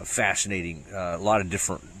fascinating, a lot of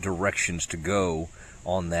different directions to go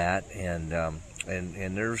on that. And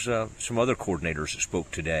there's some other coordinators that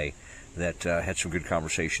spoke today that had some good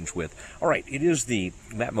conversations with. All right, it is the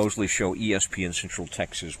Matt Mosley Show, ESPN Central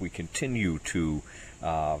Texas. We continue to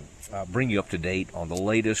bring you up to date on the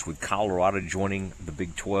latest with Colorado joining the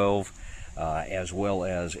Big 12, as well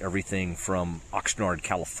as everything from Oxnard,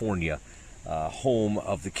 California, home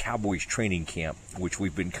of the Cowboys training camp, which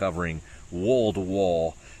we've been covering wall to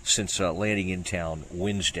wall since landing in town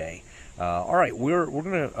Wednesday. All right, we're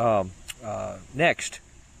going to next.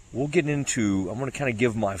 We'll get into. I'm going to kind of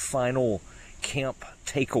give my final camp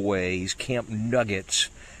takeaways, camp nuggets,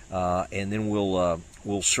 and then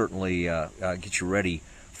we'll certainly get you ready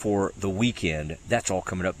for the weekend. That's all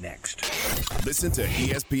coming up next. Listen to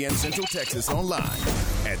ESPN Central Texas online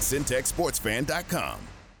at syntechsportsfan.com.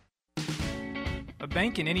 A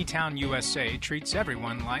bank in any town USA treats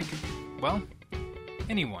everyone like, well,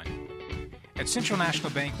 anyone. At Central National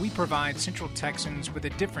Bank, we provide Central Texans with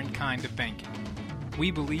a different kind of banking.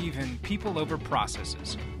 We believe in people over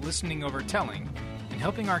processes, listening over telling, and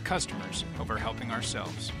helping our customers over helping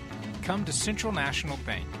ourselves. Come to Central National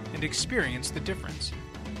Bank and experience the difference.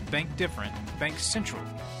 Bank different. Bank Central.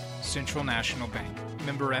 Central National Bank.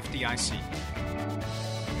 Member FDIC.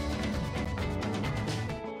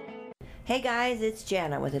 Hey guys, it's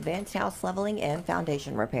Jana with Advanced House Leveling and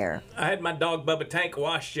Foundation Repair. I had my dog Bubba Tank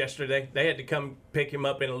washed yesterday. They had to come pick him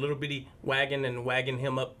up in a little bitty wagon and wagon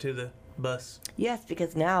him up to the bus. Yes,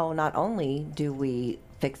 because now not only do we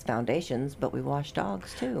fix foundations, but we wash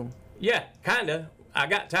dogs too. Yeah, kinda. I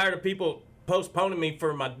got tired of people postponing me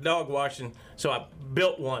for my dog washing, so I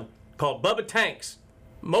built one called Bubba Tanks.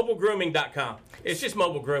 MobileGrooming.com. It's just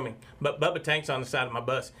mobile grooming, but Bubba Tank's on the side of my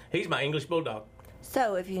bus. He's my English Bulldog.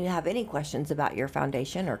 So if you have any questions about your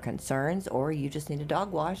foundation or concerns, or you just need a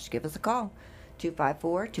dog wash, give us a call.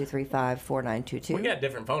 254-235-4922. We got a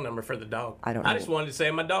different phone number for the dog. I don't know. I just wanted to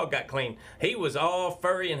say my dog got clean. He was all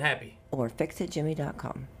furry and happy. Or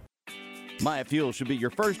fixitjimmy.com. Myatt Fuel should be your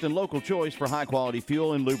first and local choice for high-quality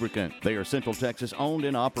fuel and lubricant. They are Central Texas owned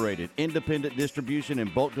and operated, independent distribution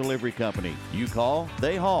and bulk delivery company. You call,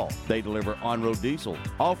 they haul. They deliver on-road diesel,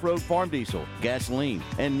 off-road farm diesel, gasoline,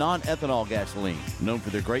 and non-ethanol gasoline. Known for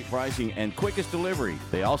their great pricing and quickest delivery,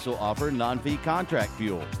 they also offer non-fee contract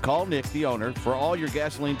fuel. Call Nick, the owner, for all your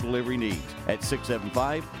gasoline delivery needs at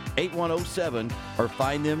 675-8107 or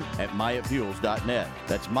find them at MyattFuels.net.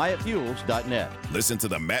 That's MyattFuels.net. Listen to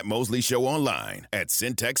the Matt Mosley Show online at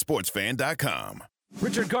syntechsportsfan.com.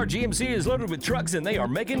 Richard Carr GMC is loaded with trucks and they are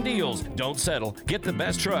making deals. Don't settle. Get the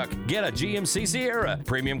best truck. Get a GMC Sierra.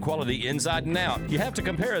 Premium quality inside and out. You have to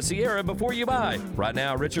compare a Sierra before you buy. Right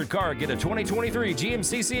now, Richard Carr, get a 2023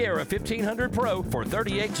 GMC Sierra 1500 Pro for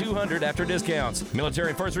 $38,200 after discounts.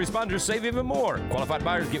 Military and first responders save even more. Qualified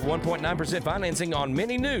buyers get 1.9% financing on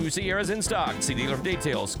many new Sierras in stock. See dealer for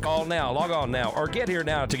details. Call now, log on now, or get here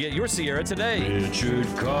now to get your Sierra today. Richard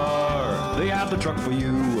Carr. They have the truck for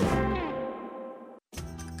you.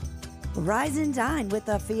 Rise and dine with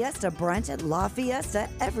a Fiesta brunch at La Fiesta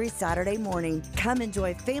every Saturday morning. Come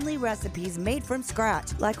enjoy family recipes made from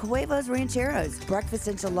scratch, like huevos rancheros, breakfast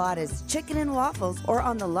enchiladas, chicken and waffles, or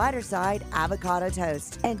on the lighter side, avocado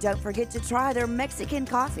toast. And don't forget to try their Mexican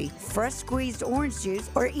coffee, fresh squeezed orange juice,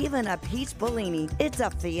 or even a peach Bellini. It's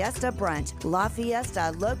a Fiesta brunch. La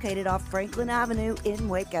Fiesta, located off Franklin Avenue in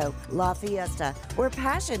Waco. La Fiesta, where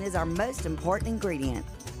passion is our most important ingredient.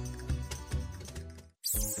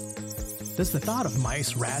 Does the thought of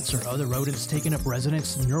mice, rats, or other rodents taking up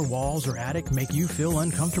residence in your walls or attic make you feel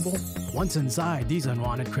uncomfortable? Once inside, these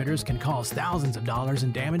unwanted critters can cause thousands of dollars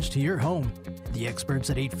in damage to your home. The experts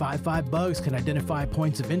at 855 Bugs can identify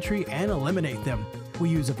points of entry and eliminate them. We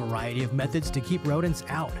use a variety of methods to keep rodents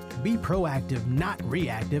out. Be proactive, not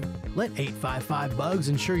reactive. Let 855 Bugs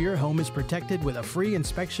ensure your home is protected with a free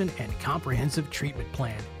inspection and comprehensive treatment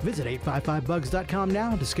plan. Visit 855bugs.com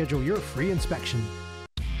now to schedule your free inspection.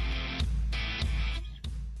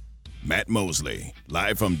 Matt Mosley,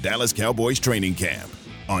 live from Dallas Cowboys training camp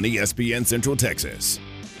on ESPN Central Texas.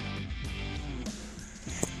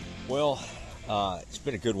 Well, it's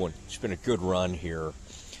been a good one. It's been a good run here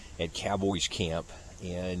at Cowboys camp,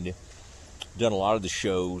 and done a lot of the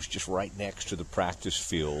shows just right next to the practice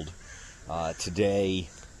field. Today,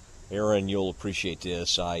 Aaron, you'll appreciate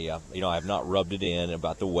this. I have not rubbed it in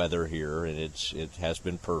about the weather here, and it has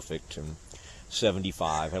been perfect and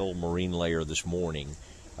 75. Had a little marine layer this morning.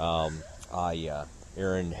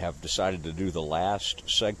 Aaron, have decided to do the last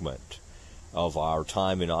segment of our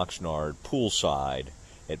time in Oxnard poolside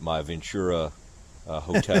at my Ventura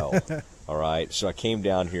hotel. All right, so I came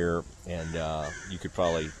down here, and you could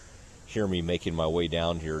probably hear me making my way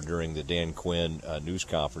down here during the Dan Quinn news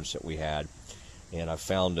conference that we had, and I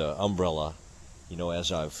found an umbrella. You know,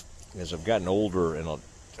 as I've gotten older and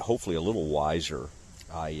hopefully a little wiser.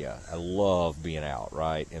 I love being out,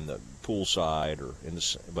 right, in the poolside or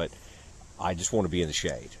but I just want to be in the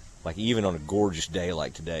shade. Like even on a gorgeous day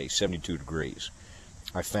like today, 72 degrees,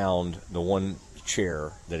 I found the one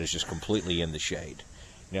chair that is just completely in the shade.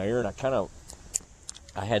 Now, Aaron,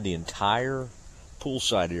 I had the entire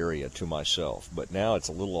poolside area to myself, but now it's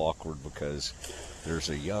a little awkward because there's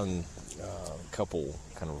a young couple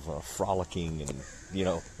kind of frolicking, and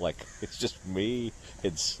like it's just me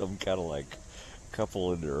and some kind of like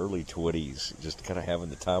couple in their early 20s just kind of having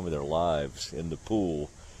the time of their lives in the pool.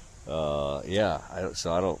 So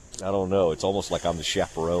I don't know. It's almost like I'm the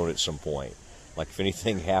chaperone at some point. Like if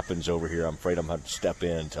anything happens over here, I'm afraid I'm going to step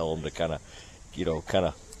in and tell them to kind of.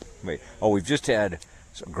 We've just had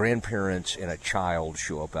some grandparents and a child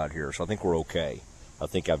show up out here, so I think we're okay. I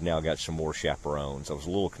think I've now got some more chaperones. I was a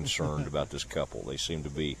little concerned about this couple. They seem to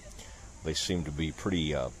be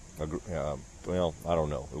pretty. Well, I don't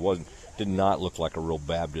know. Did not look like a real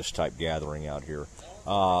Baptist type gathering out here.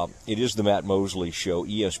 It is the Matt Mosley Show,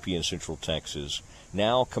 ESPN Central Texas,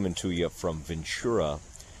 now coming to you from Ventura,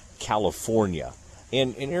 California.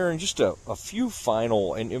 And Aaron, just a few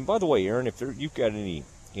final, and by the way, Aaron, if you've got any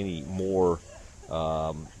more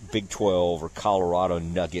Big 12 or Colorado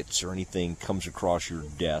nuggets or anything comes across your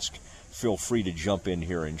desk, feel free to jump in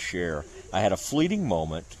here and share. I had a fleeting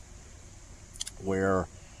moment where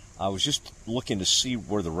I was just looking to see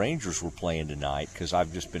where the Rangers were playing tonight because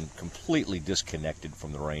I've just been completely disconnected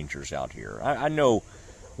from the Rangers out here. I know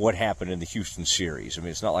what happened in the Houston series. I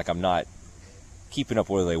mean, it's not like I'm not keeping up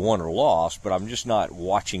whether they won or lost, but I'm just not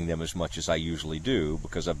watching them as much as I usually do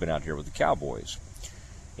because I've been out here with the Cowboys.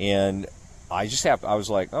 And I was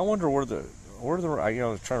like, I wonder where the I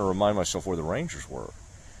was trying to remind myself where the Rangers were.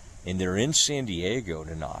 And they're in San Diego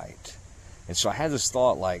tonight. And so I had this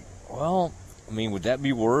thought like, well, I mean, would that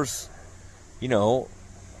be worth,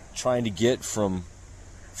 trying to get from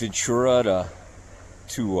Ventura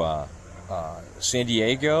to San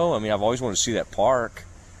Diego? I mean, I've always wanted to see that park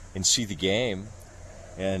and see the game.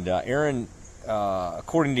 And Aaron,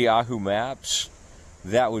 according to Yahoo Maps,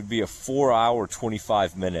 that would be a 4-hour,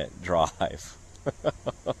 25-minute drive.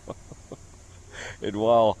 And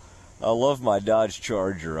while I love my Dodge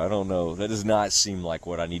Charger, I don't know, that does not seem like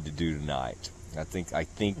what I need to do tonight. I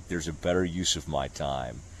think there's a better use of my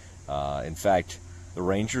time. In fact, the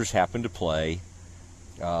Rangers happen to play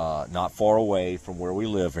not far away from where we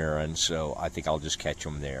live, Aaron, so I think I'll just catch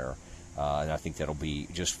them there, and I think that'll be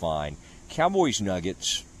just fine. Cowboys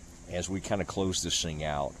Nuggets, as we kind of close this thing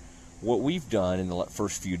out, what we've done in the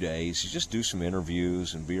first few days is just do some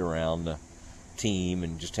interviews and be around the team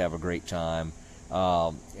and just have a great time.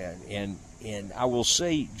 And I will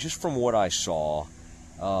say, just from what I saw,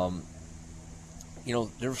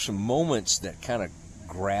 there were some moments that kind of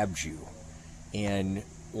grabbed you. And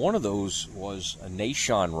one of those was a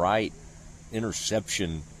Nashawn Wright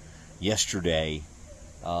interception yesterday.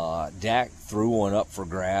 Dak threw one up for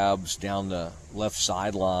grabs down the left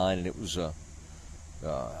sideline, and it was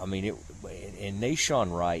and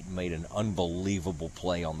Nashawn Wright made an unbelievable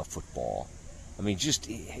play on the football. I mean,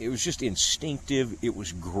 it was just instinctive. It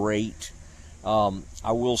was great.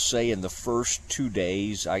 I will say in the first 2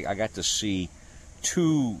 days, I got to see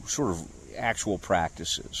 2 sort of actual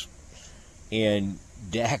practices. And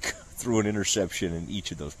Dak threw an interception in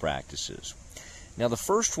each of those practices. Now, the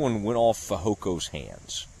first one went off Fajoko's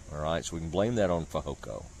hands. All right, so we can blame that on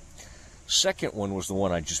Fajoko. Second one was the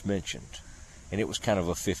one I just mentioned, and it was kind of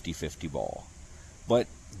a 50-50 ball. But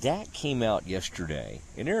Dak came out yesterday,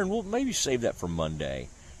 and Aaron, we'll maybe save that for Monday.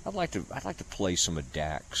 I'd like to play some of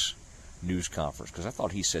Dak's news conference because I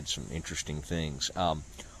thought he said some interesting things.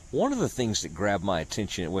 One of the things that grabbed my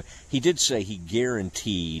attention, he did say he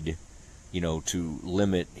guaranteed, to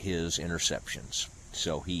limit his interceptions.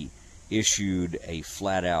 So he issued a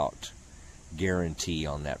flat-out guarantee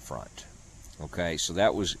on that front. Okay, so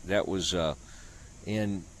that was,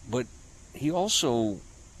 but he also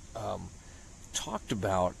talked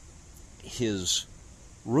about his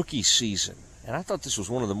rookie season, and I thought this was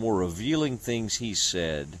one of the more revealing things he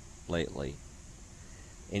said lately.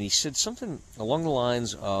 And he said something along the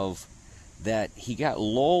lines of that he got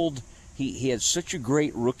lulled. He had such a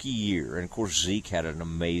great rookie year, and of course Zeke had an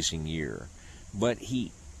amazing year, but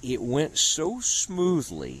it went so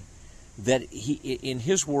smoothly that in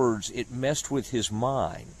his words, it messed with his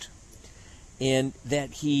mind, and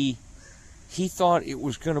that he thought it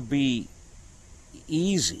was going to be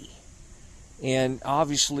easy. And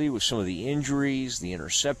obviously with some of the injuries, the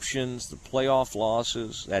interceptions, the playoff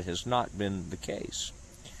losses, that has not been the case.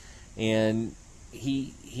 And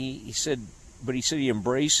he said he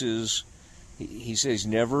embraces, he says he's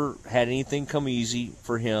never had anything come easy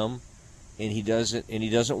for him, and he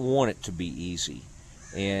doesn't want it to be easy,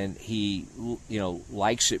 and he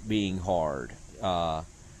likes it being hard,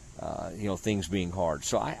 things being hard.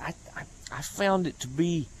 So I found it to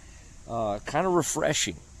be kind of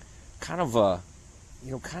refreshing, kind of a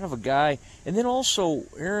guy. And then also,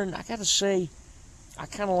 Aaron, I got to say, I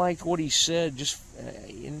kind of liked what he said.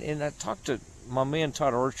 And I talked to my man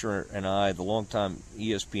Todd Archer and I, the longtime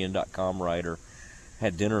ESPN.com writer,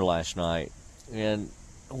 had dinner last night, and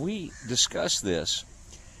we discussed this.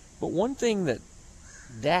 But one thing that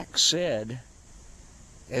Dak said,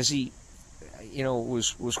 as he,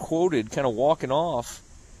 was quoted kind of walking off,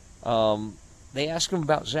 they asked him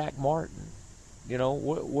about Zach Martin.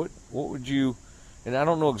 What would you? And I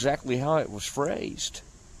don't know exactly how it was phrased.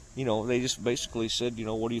 They just basically said,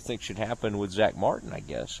 what do you think should happen with Zach Martin, I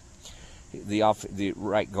guess. The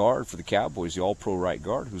right guard for the Cowboys, the all-pro right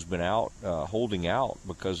guard, who's been out, holding out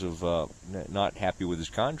because of not happy with his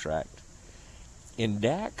contract. And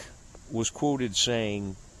Dak was quoted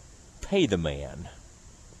saying, pay the man.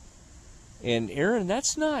 And, Aaron,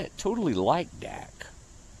 that's not totally like Dak.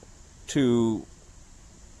 I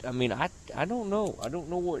don't know. I don't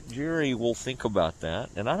know what Jerry will think about that,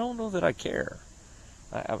 and I don't know that I care.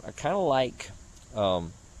 I kind of like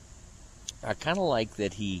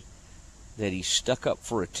that he stuck up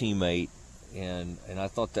for a teammate, and I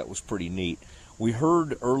thought that was pretty neat. We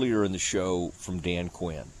heard earlier in the show from Dan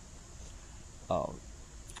Quinn.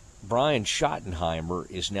 Brian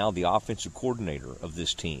Schottenheimer is now the offensive coordinator of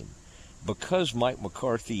this team. Because Mike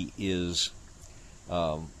McCarthy is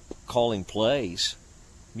calling plays,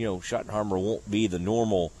 Schottenheimer won't be the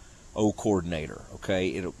normal O coordinator,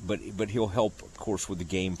 okay? But he'll help, of course, with the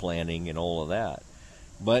game planning and all of that.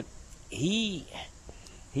 But he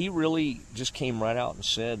really just came right out and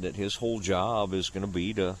said that his whole job is going to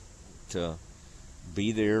be to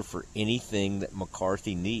be there for anything that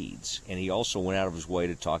McCarthy needs. And he also went out of his way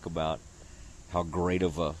to talk about how great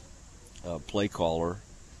of a play caller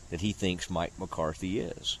that he thinks Mike McCarthy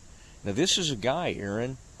is. Now, this is a guy,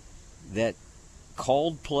 Aaron, that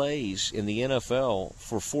called plays in the NFL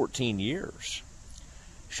for 14 years.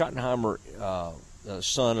 Schottenheimer,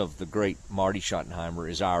 son of the great Marty Schottenheimer,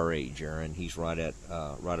 is our age, Aaron. He's right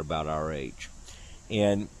about our age.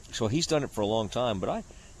 And so he's done it for a long time. But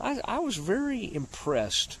I was very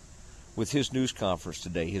impressed with his news conference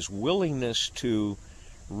today, his willingness to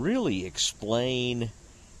really explain.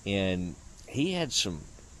 And he had some,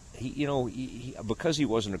 because he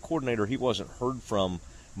wasn't a coordinator, he wasn't heard from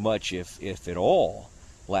much, if at all,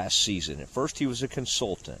 last season. At first he was a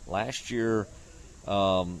consultant. Last year,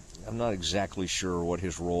 I'm not exactly sure what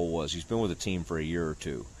his role was. He's been with the team for a year or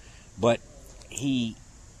two. But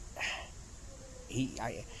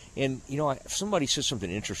somebody said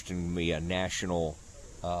something interesting to me, a national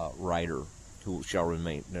writer who shall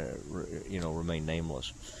remain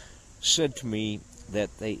nameless, said to me that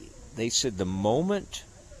they said the moment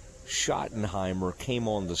Schottenheimer came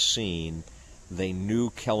on the scene, they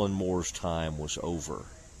knew Kellen Moore's time was over.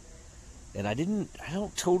 And I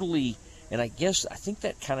don't totally, and I think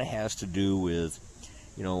that kind of has to do with,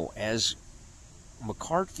 as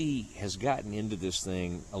McCarthy has gotten into this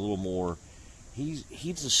thing a little more, he's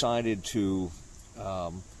decided to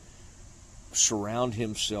surround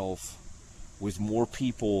himself with more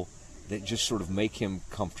people that just sort of make him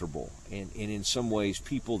comfortable, and in some ways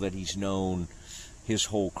people that he's known his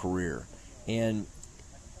whole career. And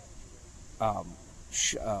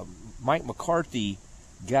Mike McCarthy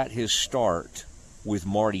got his start with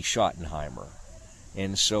Marty Schottenheimer,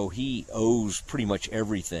 and so he owes pretty much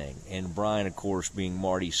everything. And Brian, of course, being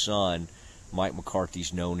Marty's son, Mike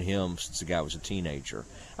McCarthy's known him since the guy was a teenager.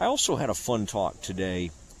 I also had a fun talk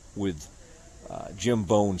today with Jim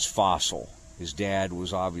Bones Fossil. His dad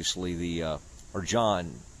was obviously or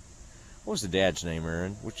John. What was the dad's name,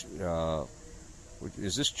 Aaron?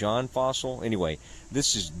 Is this John Fossil? Anyway,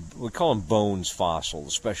 we call him Bones Fossil,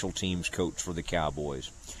 the special teams coach for the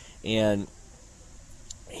Cowboys. And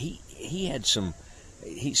he had some,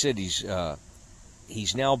 he said he's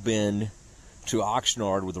now been to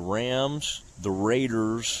Oxnard with the Rams, the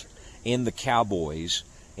Raiders, and the Cowboys.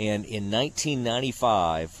 And in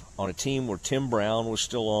 1995, on a team where Tim Brown was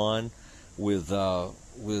still on with the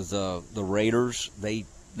Raiders, they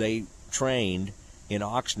trained in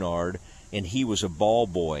Oxnard, and he was a ball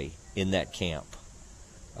boy in that camp.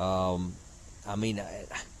 Aaron,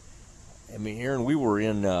 we were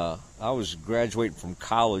in, I was graduating from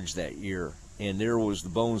college that year, and there was the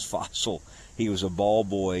Bones Fossil. He was a ball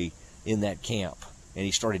boy in that camp, and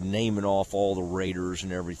he started naming off all the Raiders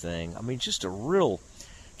and everything. Just a real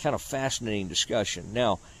kind of fascinating discussion.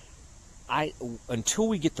 Now, until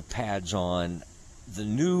we get the pads on, the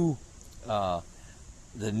new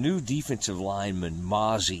defensive lineman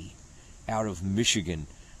Mosley out of Michigan,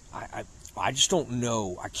 I just don't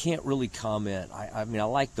know. I can't really comment. I mean, I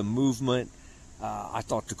like the movement. I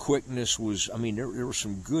thought the quickness was. I mean, there were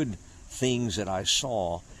some good things that I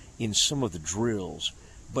saw in some of the drills,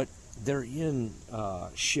 but they're in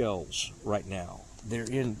shells right now. They're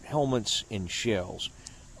in helmets and shells.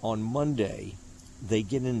 On Monday, they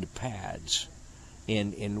get into pads,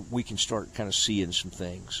 and we can start kind of seeing some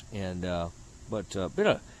things. And but been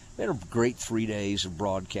a great 3 days of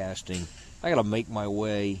broadcasting. I got to make my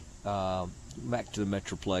way back to the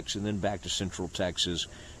Metroplex and then back to Central Texas,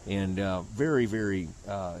 and very, very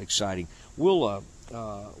exciting. We'll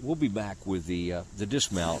be back with the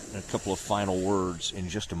dismount and a couple of final words in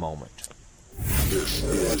just a moment.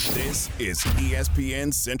 This is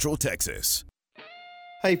ESPN Central Texas.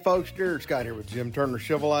 Hey folks, Jared Scott here with Jim Turner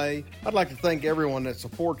Chevrolet. I'd like to thank everyone that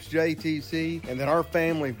supports JTC and that our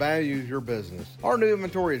family values your business. Our new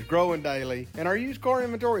inventory is growing daily and our used car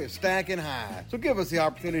inventory is stacking high. So give us the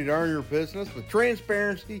opportunity to earn your business with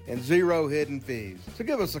transparency and zero hidden fees. So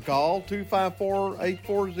give us a call,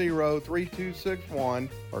 254-840-3261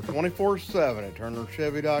 or 24/7 at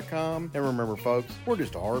turnerchevy.com. And remember folks, we're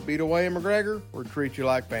just a heartbeat away in McGregor. We'll treat you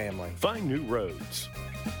like family. Find new roads.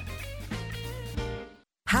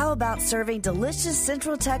 How about serving delicious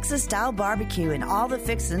Central Texas style barbecue and all the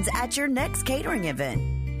fixins at your next catering event?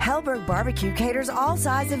 Hellberg Barbecue caters all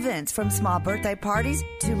size events from small birthday parties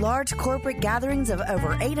to large corporate gatherings of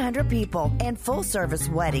over 800 people and full service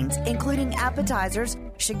weddings, including appetizers,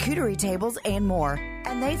 charcuterie tables, and more.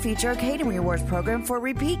 And they feature a catering rewards program for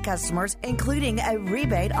repeat customers, including a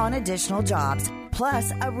rebate on additional jobs,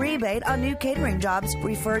 plus a rebate on new catering jobs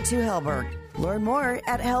referred to Hellberg. Learn more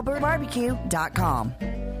at hellbergbarbecue.com.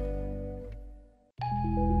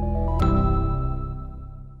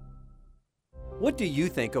 What do you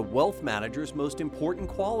think a wealth manager's most important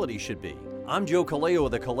quality should be? I'm Joe Kaleo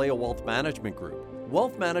of the Kaleo Wealth Management Group.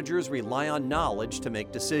 Wealth managers rely on knowledge to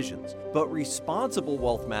make decisions, but responsible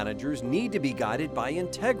wealth managers need to be guided by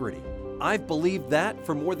integrity. I've believed that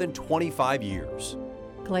for more than 25 years.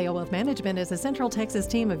 Kaleo Wealth Management is a Central Texas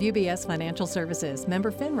team of UBS Financial Services,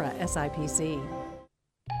 member FINRA SIPC.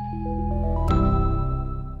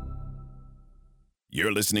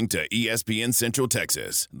 You're listening to ESPN Central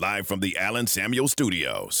Texas, live from the Allen Samuel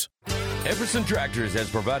Studios. Epperson Tractors has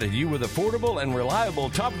provided you with affordable and reliable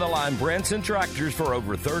top-of-the-line Branson tractors for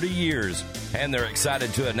over 30 years. And they're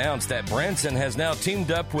excited to announce that Branson has now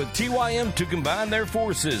teamed up with TYM to combine their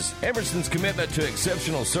forces. Epperson's commitment to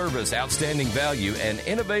exceptional service, outstanding value, and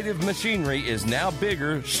innovative machinery is now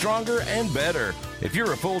bigger, stronger, and better. If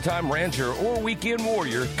you're a full-time rancher or weekend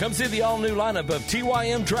warrior, come see the all-new lineup of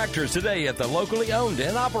TYM tractors today at the locally owned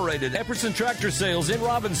and operated Epperson Tractor Sales in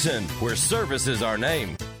Robinson, where service is our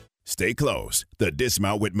name. Stay close. The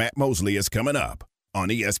Dismount with Matt Mosley is coming up on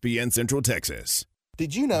ESPN Central Texas.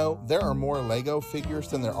 Did you know there are more Lego figures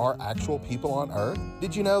than there are actual people on Earth?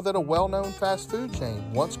 Did you know that a well-known fast food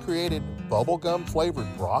chain once created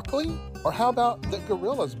bubblegum-flavored broccoli? Or how about that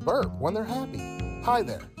gorillas burp when they're happy? Hi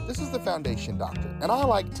there, this is the Foundation Doctor, and I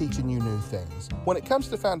like teaching you new things. When it comes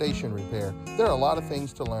to foundation repair, there are a lot of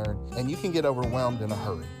things to learn, and you can get overwhelmed in a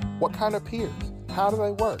hurry. What kind of piers? How do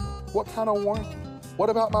they work? What kind of warranty? What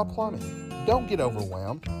about my plumbing? Don't get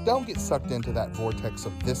overwhelmed. Don't get sucked into that vortex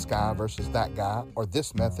of this guy versus that guy, or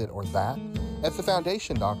this method or that. At the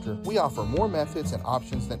Foundation Doctor, we offer more methods and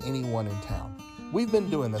options than anyone in town. We've been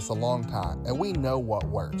doing this a long time, and we know what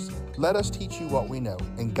works. Let us teach you what we know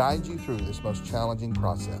and guide you through this most challenging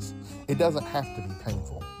process. It doesn't have to be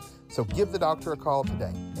painful. So give the doctor a call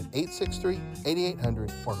today at 863-8800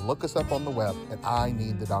 or look us up on the web at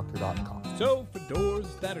ineedthedoctor.com. So for doors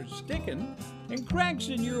that are sticking and cracks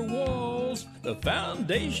in your walls, the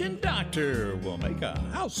Foundation Doctor will make a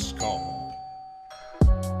house call.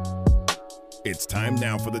 It's time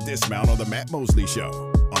now for the Dismount on the Matt Mosley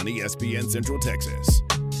Show on ESPN Central Texas.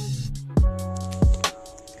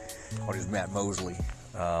 What is Matt Mosley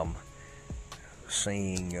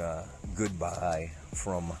saying goodbye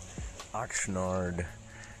from Oxnard,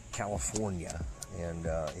 California, and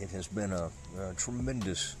it has been a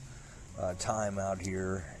tremendous time out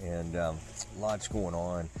here, and lots going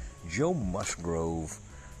on. Joe Musgrove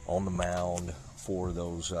on the mound for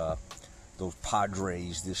those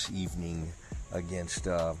Padres this evening against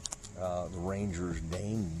the Rangers.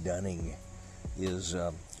 Dane Dunning is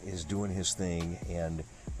doing his thing, and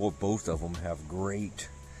well, both of them have great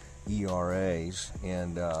ERAs,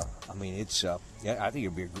 and I mean it's I think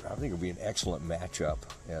it'll be an excellent matchup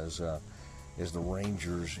as as the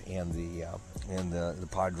Rangers and the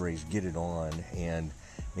Padres get it on. And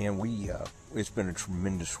man, it's been a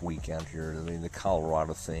tremendous week out here. I mean, the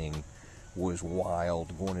Colorado thing was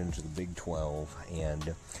wild going into the Big 12,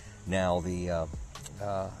 and now we'll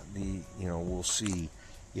see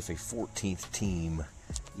if a 14th team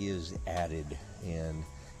is added, and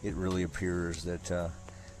it really appears that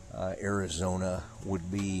Arizona would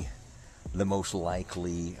be the most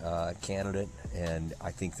likely candidate, and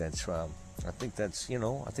I think that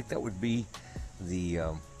would be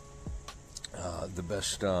the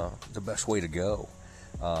best way to go.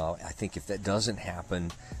 I think if that doesn't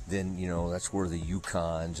happen, then that's where the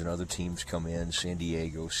Yukons and other teams come in, San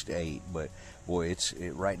Diego State. But boy,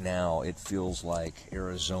 right now it feels like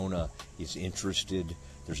Arizona is interested.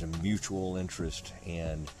 There's a mutual interest,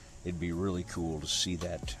 and it'd be really cool to see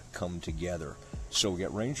that come together. So we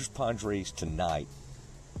got Rangers Padres tonight.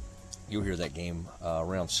 You'll hear that game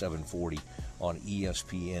around 7:40 on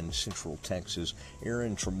ESPN Central Texas.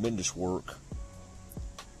 Aaron, tremendous work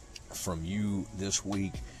from you this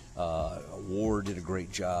week. Ward did a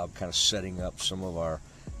great job kind of setting up some of our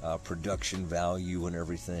production value and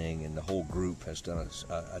everything, and the whole group has done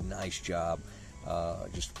a nice job.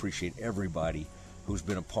 Just appreciate everybody who's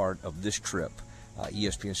been a part of this trip.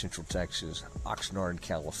 ESPN Central Texas, Oxnard,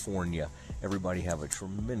 California. Everybody have a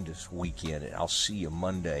tremendous weekend, and I'll see you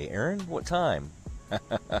Monday. Aaron, what time?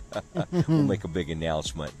 We'll make a big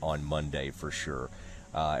announcement on Monday for sure.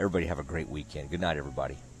 Everybody have a great weekend. Good night,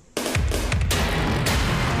 everybody.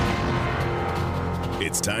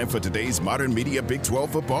 It's time for today's Modern Media Big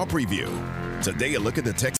 12 football preview. Today, a look at the Texas